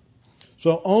eternal.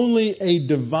 So only a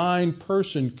divine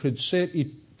person could sit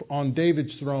on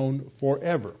David's throne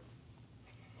forever.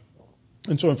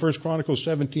 And so in 1 Chronicles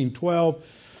 17:12,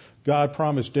 God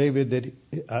promised David that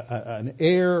an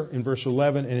heir in verse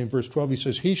 11, and in verse 12 he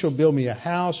says, "He shall build me a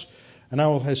house, and I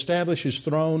will establish his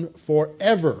throne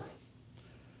forever."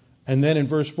 And then in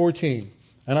verse 14,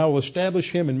 "And I will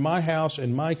establish him in my house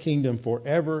and my kingdom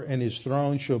forever, and his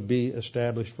throne shall be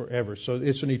established forever." So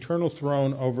it's an eternal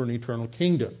throne over an eternal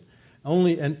kingdom.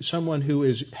 Only someone who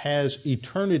has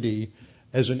eternity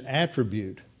as an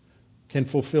attribute can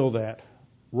fulfill that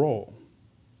role.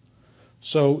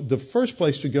 So the first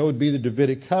place to go would be the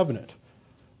Davidic covenant.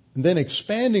 And then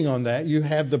expanding on that, you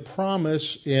have the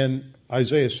promise in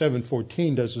Isaiah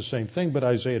 7:14 does the same thing, but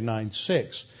Isaiah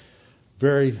 9:6.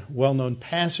 Very well-known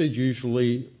passage,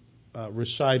 usually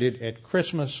recited at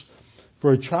Christmas.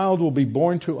 "For a child will be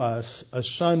born to us, a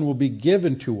son will be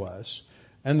given to us,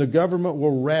 and the government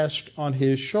will rest on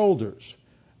his shoulders.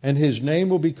 And his name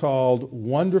will be called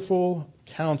Wonderful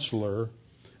Counselor."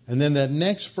 And then that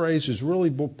next phrase is really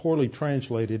poorly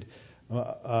translated.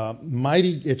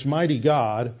 It's mighty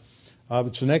God.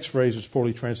 It's the next phrase that's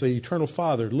poorly translated. Eternal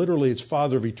Father. Literally, it's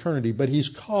Father of eternity, but he's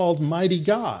called mighty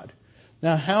God.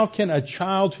 Now, how can a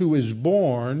child who is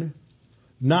born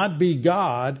not be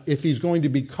God if he's going to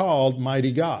be called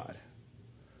mighty God?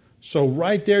 So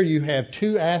right there you have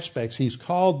 2 aspects. He's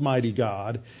called mighty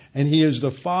God, and he is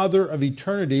the Father of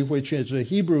eternity, which is a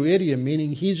Hebrew idiom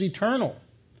meaning he's eternal.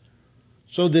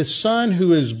 So this son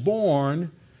who is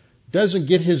born doesn't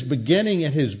get his beginning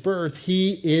at his birth.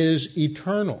 He is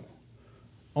eternal.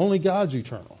 Only God's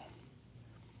eternal.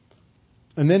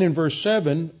 And then in verse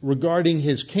 7, regarding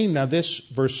his kingdom, now this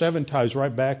verse 7 ties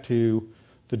right back to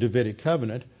the Davidic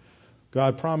covenant.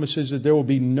 God promises that there will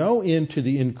be no end to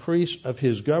the increase of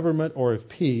his government or of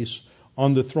peace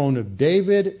on the throne of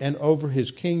David and over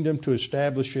his kingdom, to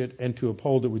establish it and to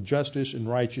uphold it with justice and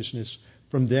righteousness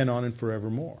from then on and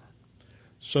forevermore.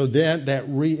 So then that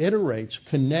reiterates,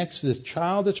 connects the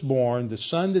child that's born, the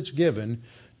son that's given,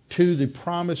 to the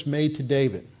promise made to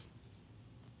David.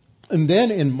 And then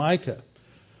in Micah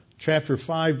chapter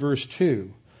 5, verse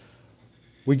 2,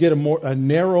 we get a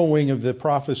narrowing of the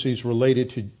prophecies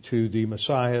related to the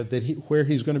Messiah, where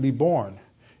he's going to be born.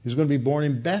 He's going to be born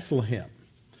in Bethlehem.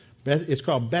 It's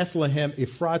called Bethlehem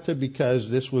Ephratah because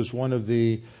this was one of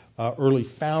the early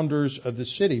founders of the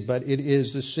city, but it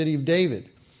is the city of David.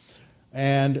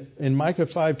 And in Micah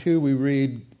 5:2 we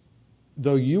read,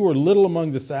 "Though you are little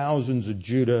among the thousands of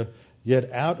Judah,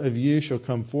 yet out of you shall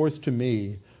come forth to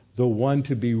me the one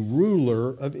to be ruler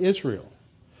of Israel,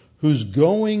 whose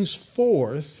goings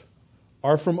forth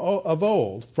are of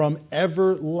old, from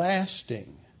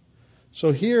everlasting."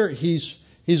 So here he's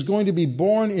going to be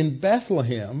born in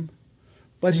Bethlehem,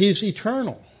 but he's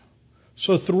eternal.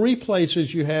 So 3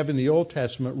 places you have in the Old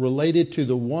Testament related to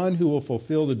the one who will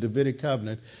fulfill the Davidic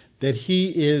covenant, that he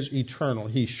is eternal.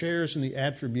 He shares in the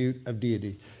attribute of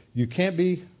deity. You can't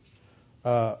be,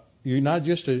 you're not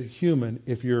just a human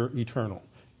if you're eternal.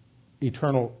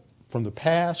 Eternal from the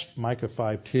past, Micah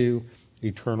 5:2,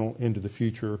 eternal into the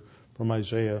future from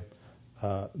Isaiah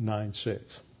 9:6.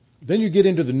 Then you get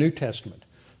into the New Testament.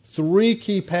 3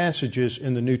 key passages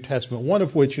in the New Testament, one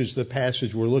of which is the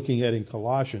passage we're looking at in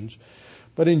Colossians.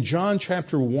 But in John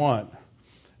chapter 1,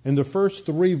 in the first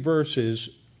 3 verses,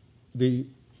 the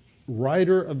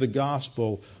writer of the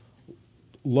gospel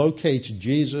locates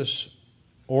Jesus'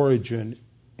 origin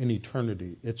in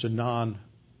eternity. It's a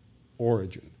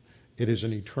non-origin. It is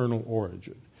an eternal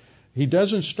origin. He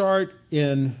doesn't start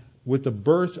with the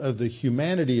birth of the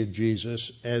humanity of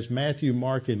Jesus as Matthew,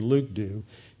 Mark, and Luke do.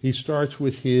 He starts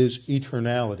with his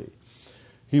eternality.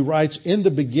 He writes, "In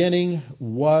the beginning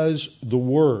was the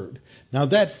Word." Now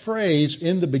that phrase,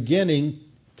 "in the beginning,"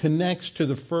 connects to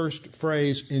the first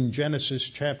phrase in Genesis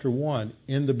chapter 1,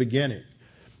 "in the beginning."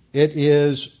 It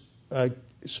is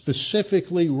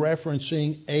specifically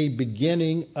referencing a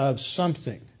beginning of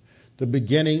something, the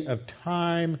beginning of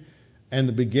time and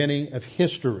the beginning of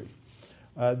history.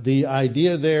 The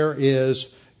idea there is,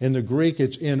 in the Greek,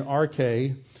 it's in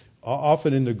arche.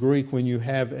 Often in the Greek, when you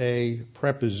have a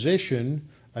preposition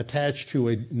attached to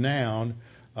a noun,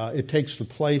 it takes the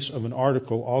place of an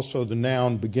article. Also, the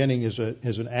noun beginning is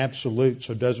an absolute,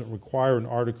 so it doesn't require an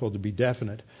article to be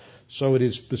definite. So it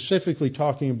is specifically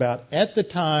talking about at the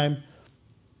time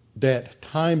that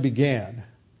time began.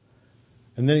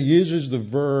 And then it uses the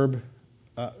verb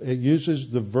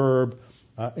eimi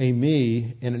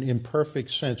in an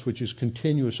imperfect sense, which is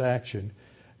continuous action.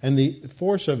 And the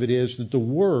force of it is that the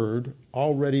Word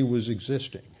already was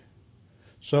existing.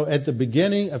 So at the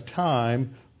beginning of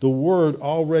time, the Word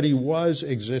already was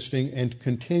existing and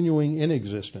continuing in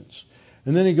existence.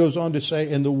 And then he goes on to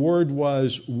say, and the Word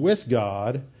was with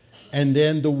God, and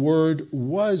then the Word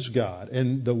was God.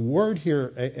 And the word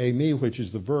here, eimi, which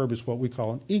is the verb, is what we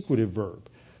call an equative verb,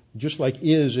 just like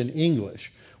is in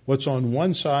English. What's on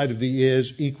one side of the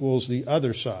is equals the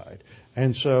other side.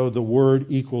 And so the Word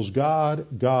equals God,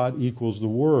 God equals the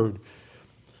Word.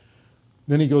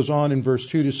 Then he goes on in verse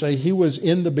 2 to say, he was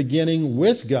in the beginning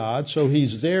with God, so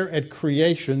he's there at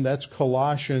creation. That's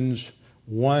Colossians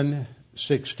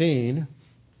 1:16.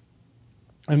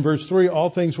 And verse 3, all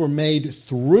things were made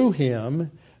through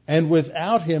him, and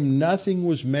without him nothing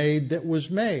was made that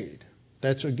was made.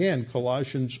 That's again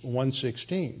Colossians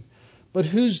 1:16. But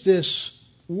who's this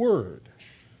Word?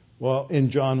 Well, in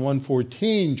John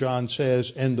 1:14, John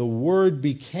says, and the Word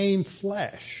became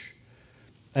flesh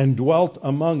and dwelt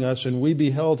among us, and we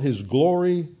beheld his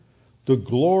glory, the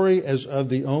glory as of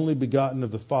the only begotten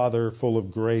of the Father, full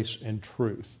of grace and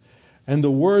truth. And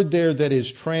the word there that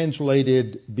is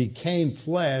translated became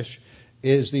flesh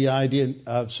is the idea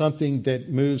of something that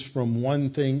moves from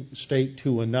one state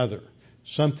to another.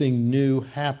 Something new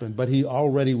happened, but he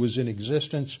already was in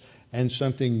existence, and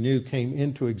something new came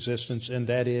into existence, and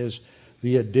that is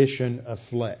the addition of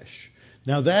flesh.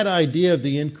 Now that idea of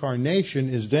the incarnation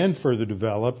is then further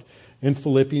developed in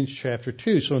Philippians chapter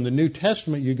 2. So in the New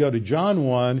Testament, you go to John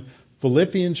 1,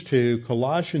 Philippians 2,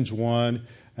 Colossians 1,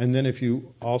 and then if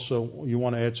you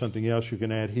want to add something else, you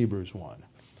can add Hebrews 1.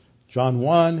 John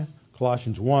 1,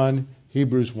 Colossians 1,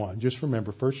 Hebrews 1. Just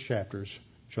remember, first chapters,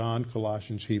 John,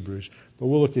 Colossians, Hebrews. But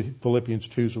we'll look at Philippians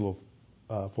 2 a little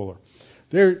fuller.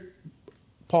 There,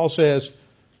 Paul says,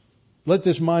 let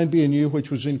this mind be in you which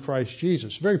was in Christ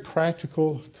Jesus. Very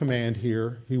practical command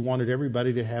here. He wanted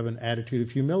everybody to have an attitude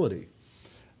of humility.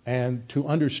 And to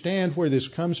understand where this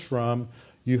comes from,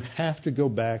 you have to go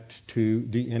back to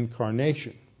the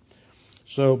incarnation.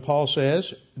 So Paul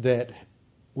says that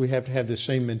we have to have the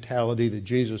same mentality that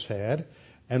Jesus had.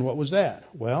 And what was that?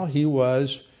 Well, he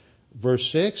was,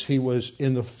 verse 6, he was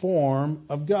in the form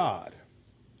of God.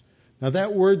 Now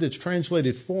that word that's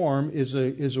translated form is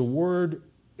a word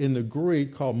in the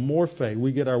Greek called morphe.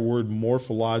 We get our word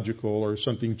morphological, or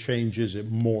something changes,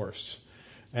 it morphs.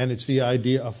 And it's the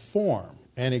idea of form.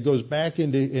 And it goes back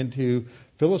into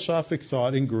philosophic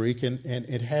thought in Greek, and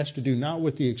it has to do not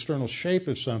with the external shape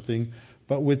of something,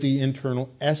 but with the internal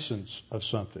essence of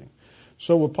something.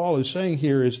 So what Paul is saying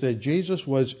here is that Jesus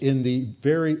was in the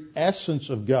very essence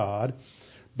of God,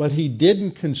 but he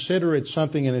didn't consider it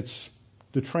something, and it's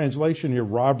the translation here,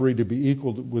 robbery, to be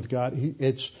equal with God.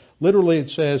 It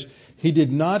says, he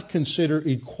did not consider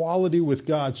equality with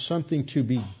God something to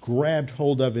be grabbed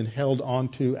hold of and held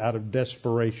onto out of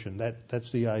desperation.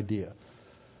 That's the idea.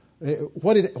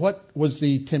 What was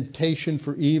the temptation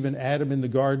for Eve and Adam in the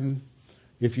garden?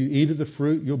 If you eat of the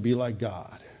fruit, you'll be like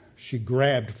God. She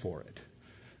grabbed for it.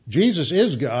 Jesus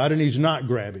is God, and he's not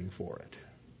grabbing for it.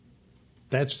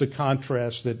 That's the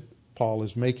contrast that Paul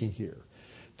is making here.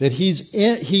 That he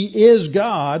is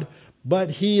God,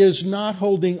 but he is not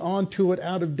holding on to it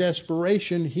out of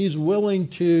desperation. He's willing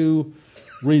to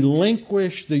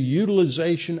relinquish the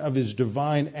utilization of his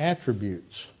divine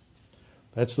attributes.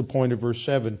 That's the point of verse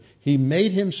 7. He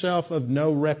made himself of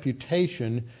no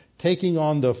reputation, taking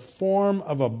on the form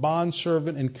of a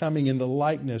bondservant and coming in the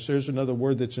likeness. There's another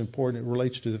word that's important. It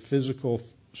relates to the physical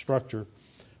structure,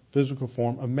 physical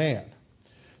form of man.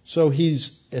 So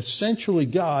he's essentially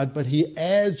God, but he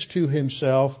adds to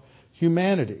himself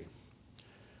humanity.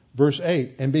 Verse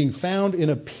 8, and being found in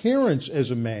appearance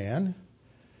as a man,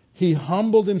 he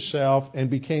humbled himself and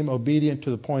became obedient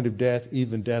to the point of death,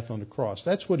 even death on the cross.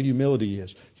 That's what humility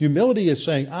is. Humility is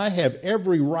saying, I have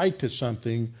every right to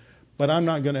something, but I'm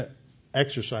not going to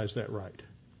exercise that right.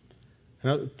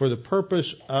 For the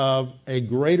purpose of a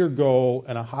greater goal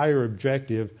and a higher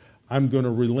objective, I'm going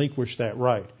to relinquish that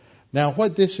right. Now,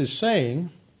 what this is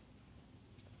saying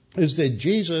is that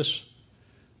Jesus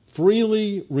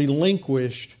freely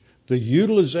relinquished the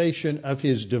utilization of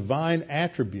his divine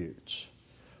attributes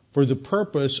for the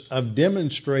purpose of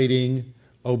demonstrating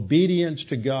obedience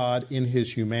to God in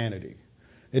his humanity.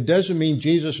 It doesn't mean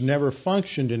Jesus never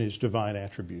functioned in his divine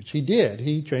attributes. He did.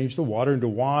 He changed the water into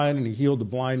wine, and he healed the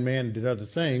blind man and did other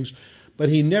things. But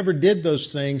he never did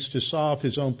those things to solve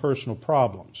his own personal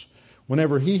problems.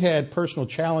 Whenever he had personal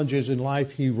challenges in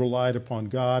life, he relied upon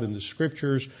God and the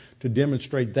Scriptures to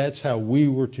demonstrate that's how we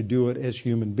were to do it as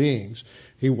human beings.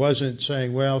 He wasn't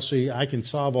saying, well, see, I can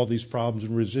solve all these problems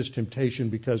and resist temptation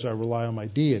because I rely on my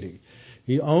deity.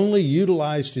 He only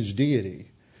utilized his deity.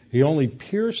 He only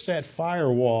pierced that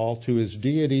firewall to his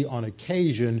deity on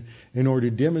occasion in order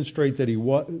to demonstrate that he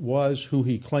was who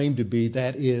he claimed to be,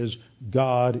 that is,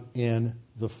 God in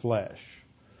the flesh.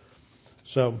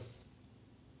 So,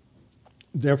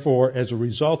 therefore, as a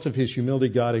result of his humility,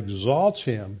 God exalts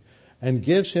him and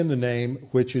gives him the name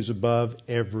which is above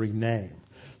every name.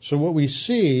 So what we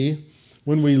see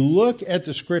when we look at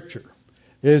the Scripture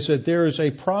is that there is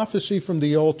a prophecy from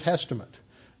the Old Testament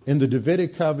in the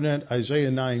Davidic covenant,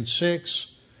 Isaiah 9:6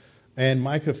 and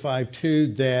Micah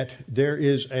 5:2, that there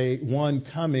is a one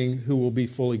coming who will be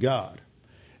fully God.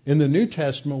 In the New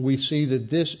Testament, we see that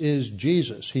this is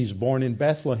Jesus. He's born in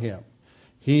Bethlehem.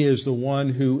 He is the one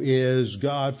who is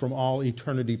God from all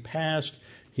eternity past.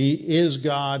 He is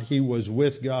God, he was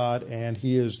with God, and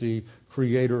he is the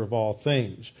creator of all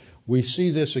things. We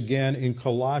see this again in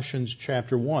Colossians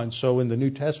chapter 1. So in the New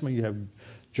Testament, you have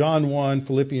John 1,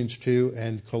 Philippians 2,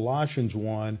 and Colossians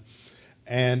 1.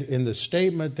 And in the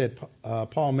statement that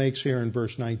Paul makes here in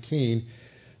verse 19,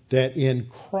 that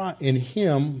in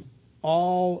him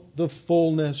all the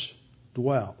fullness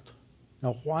dwelt.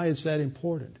 Now, why is that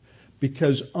important?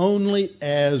 Because only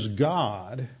as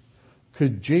God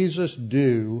could Jesus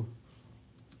do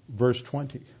verse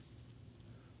 20.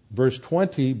 Verse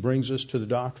 20 brings us to the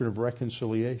doctrine of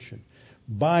reconciliation.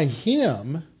 By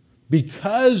him,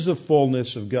 because the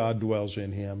fullness of God dwells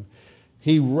in him,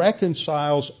 he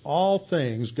reconciles all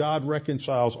things, God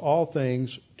reconciles all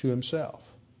things to himself.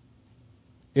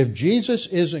 If Jesus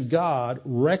isn't God,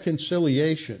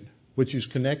 reconciliation, which is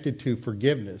connected to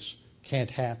forgiveness, can't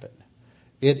happen.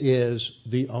 It is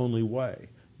the only way.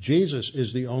 Jesus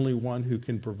is the only one who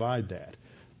can provide that.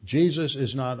 Jesus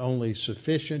is not only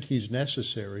sufficient, he's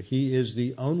necessary. He is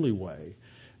the only way.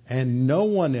 And no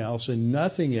one else and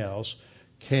nothing else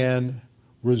can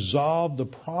resolve the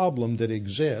problem that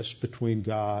exists between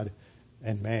God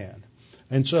and man.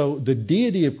 And so the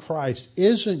deity of Christ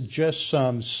isn't just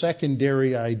some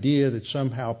secondary idea that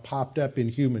somehow popped up in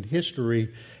human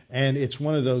history and it's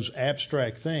one of those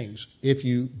abstract things. If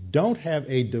you don't have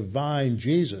a divine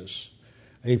Jesus,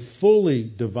 a fully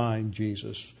divine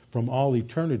Jesus from all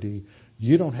eternity,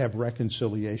 you don't have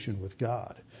reconciliation with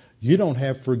God. You don't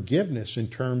have forgiveness in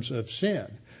terms of sin.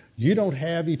 You don't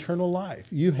have eternal life.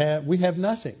 We have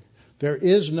nothing. There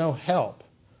is no help.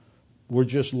 We're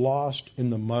just lost in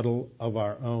the muddle of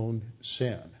our own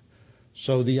sin.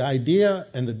 So the idea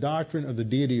and the doctrine of the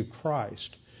deity of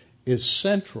Christ is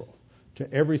central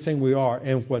to everything we are.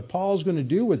 And what Paul's going to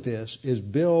do with this is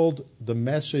build the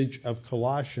message of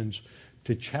Colossians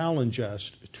to challenge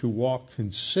us to walk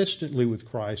consistently with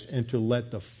Christ and to let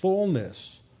the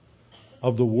fullness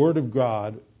of the Word of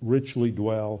God richly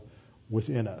dwell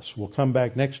within us. We'll come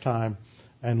back next time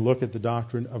and look at the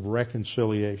doctrine of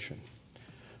reconciliation.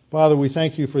 Father, we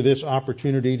thank you for this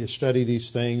opportunity to study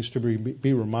these things, to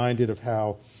be reminded of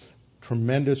how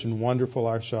tremendous and wonderful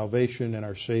our salvation and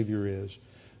our Savior is,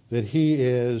 that He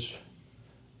is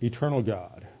eternal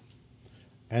God,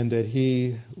 and that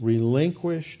He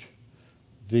relinquished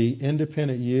the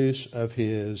independent use of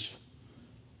His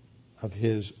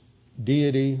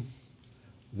deity,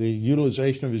 the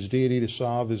utilization of His deity to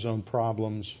solve His own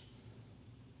problems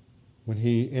when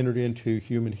He entered into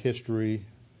human history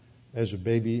as a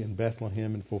baby in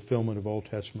Bethlehem in fulfillment of Old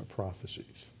Testament prophecies.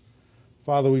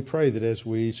 Father, we pray that as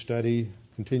we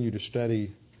continue to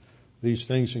study these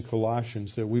things in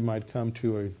Colossians, that we might come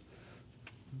to a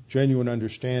genuine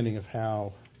understanding of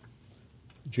how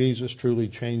Jesus truly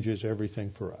changes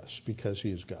everything for us because He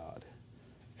is God.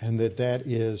 And that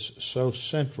is so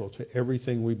central to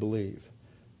everything we believe,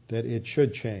 that it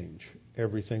should change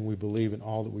everything we believe and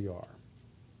all that we are.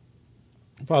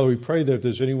 Father, we pray that if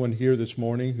there's anyone here this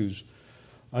morning who's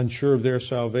unsure of their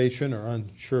salvation or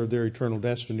unsure of their eternal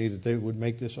destiny, that they would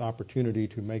make this opportunity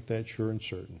to make that sure and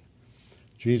certain.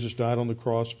 Jesus died on the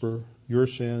cross for your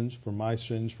sins, for my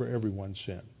sins, for everyone's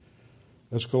sin.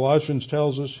 As Colossians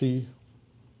tells us, He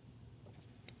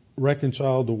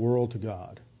reconciled the world to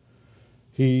God.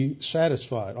 He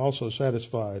also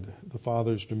satisfied the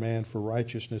Father's demand for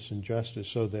righteousness and justice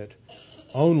so that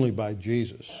only by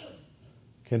Jesus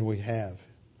can we have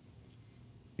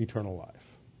eternal life.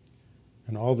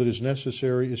 And all that is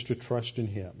necessary is to trust in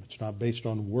Him. It's not based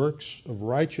on works of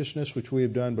righteousness which we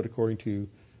have done, but according to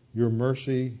your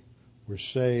mercy, we're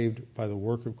saved by the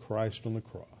work of Christ on the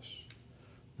cross.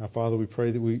 Now, Father, we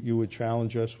pray that you would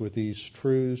challenge us with these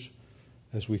truths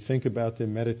as we think about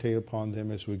them, meditate upon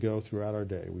them as we go throughout our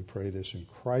day. We pray this in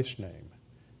Christ's name.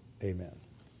 Amen.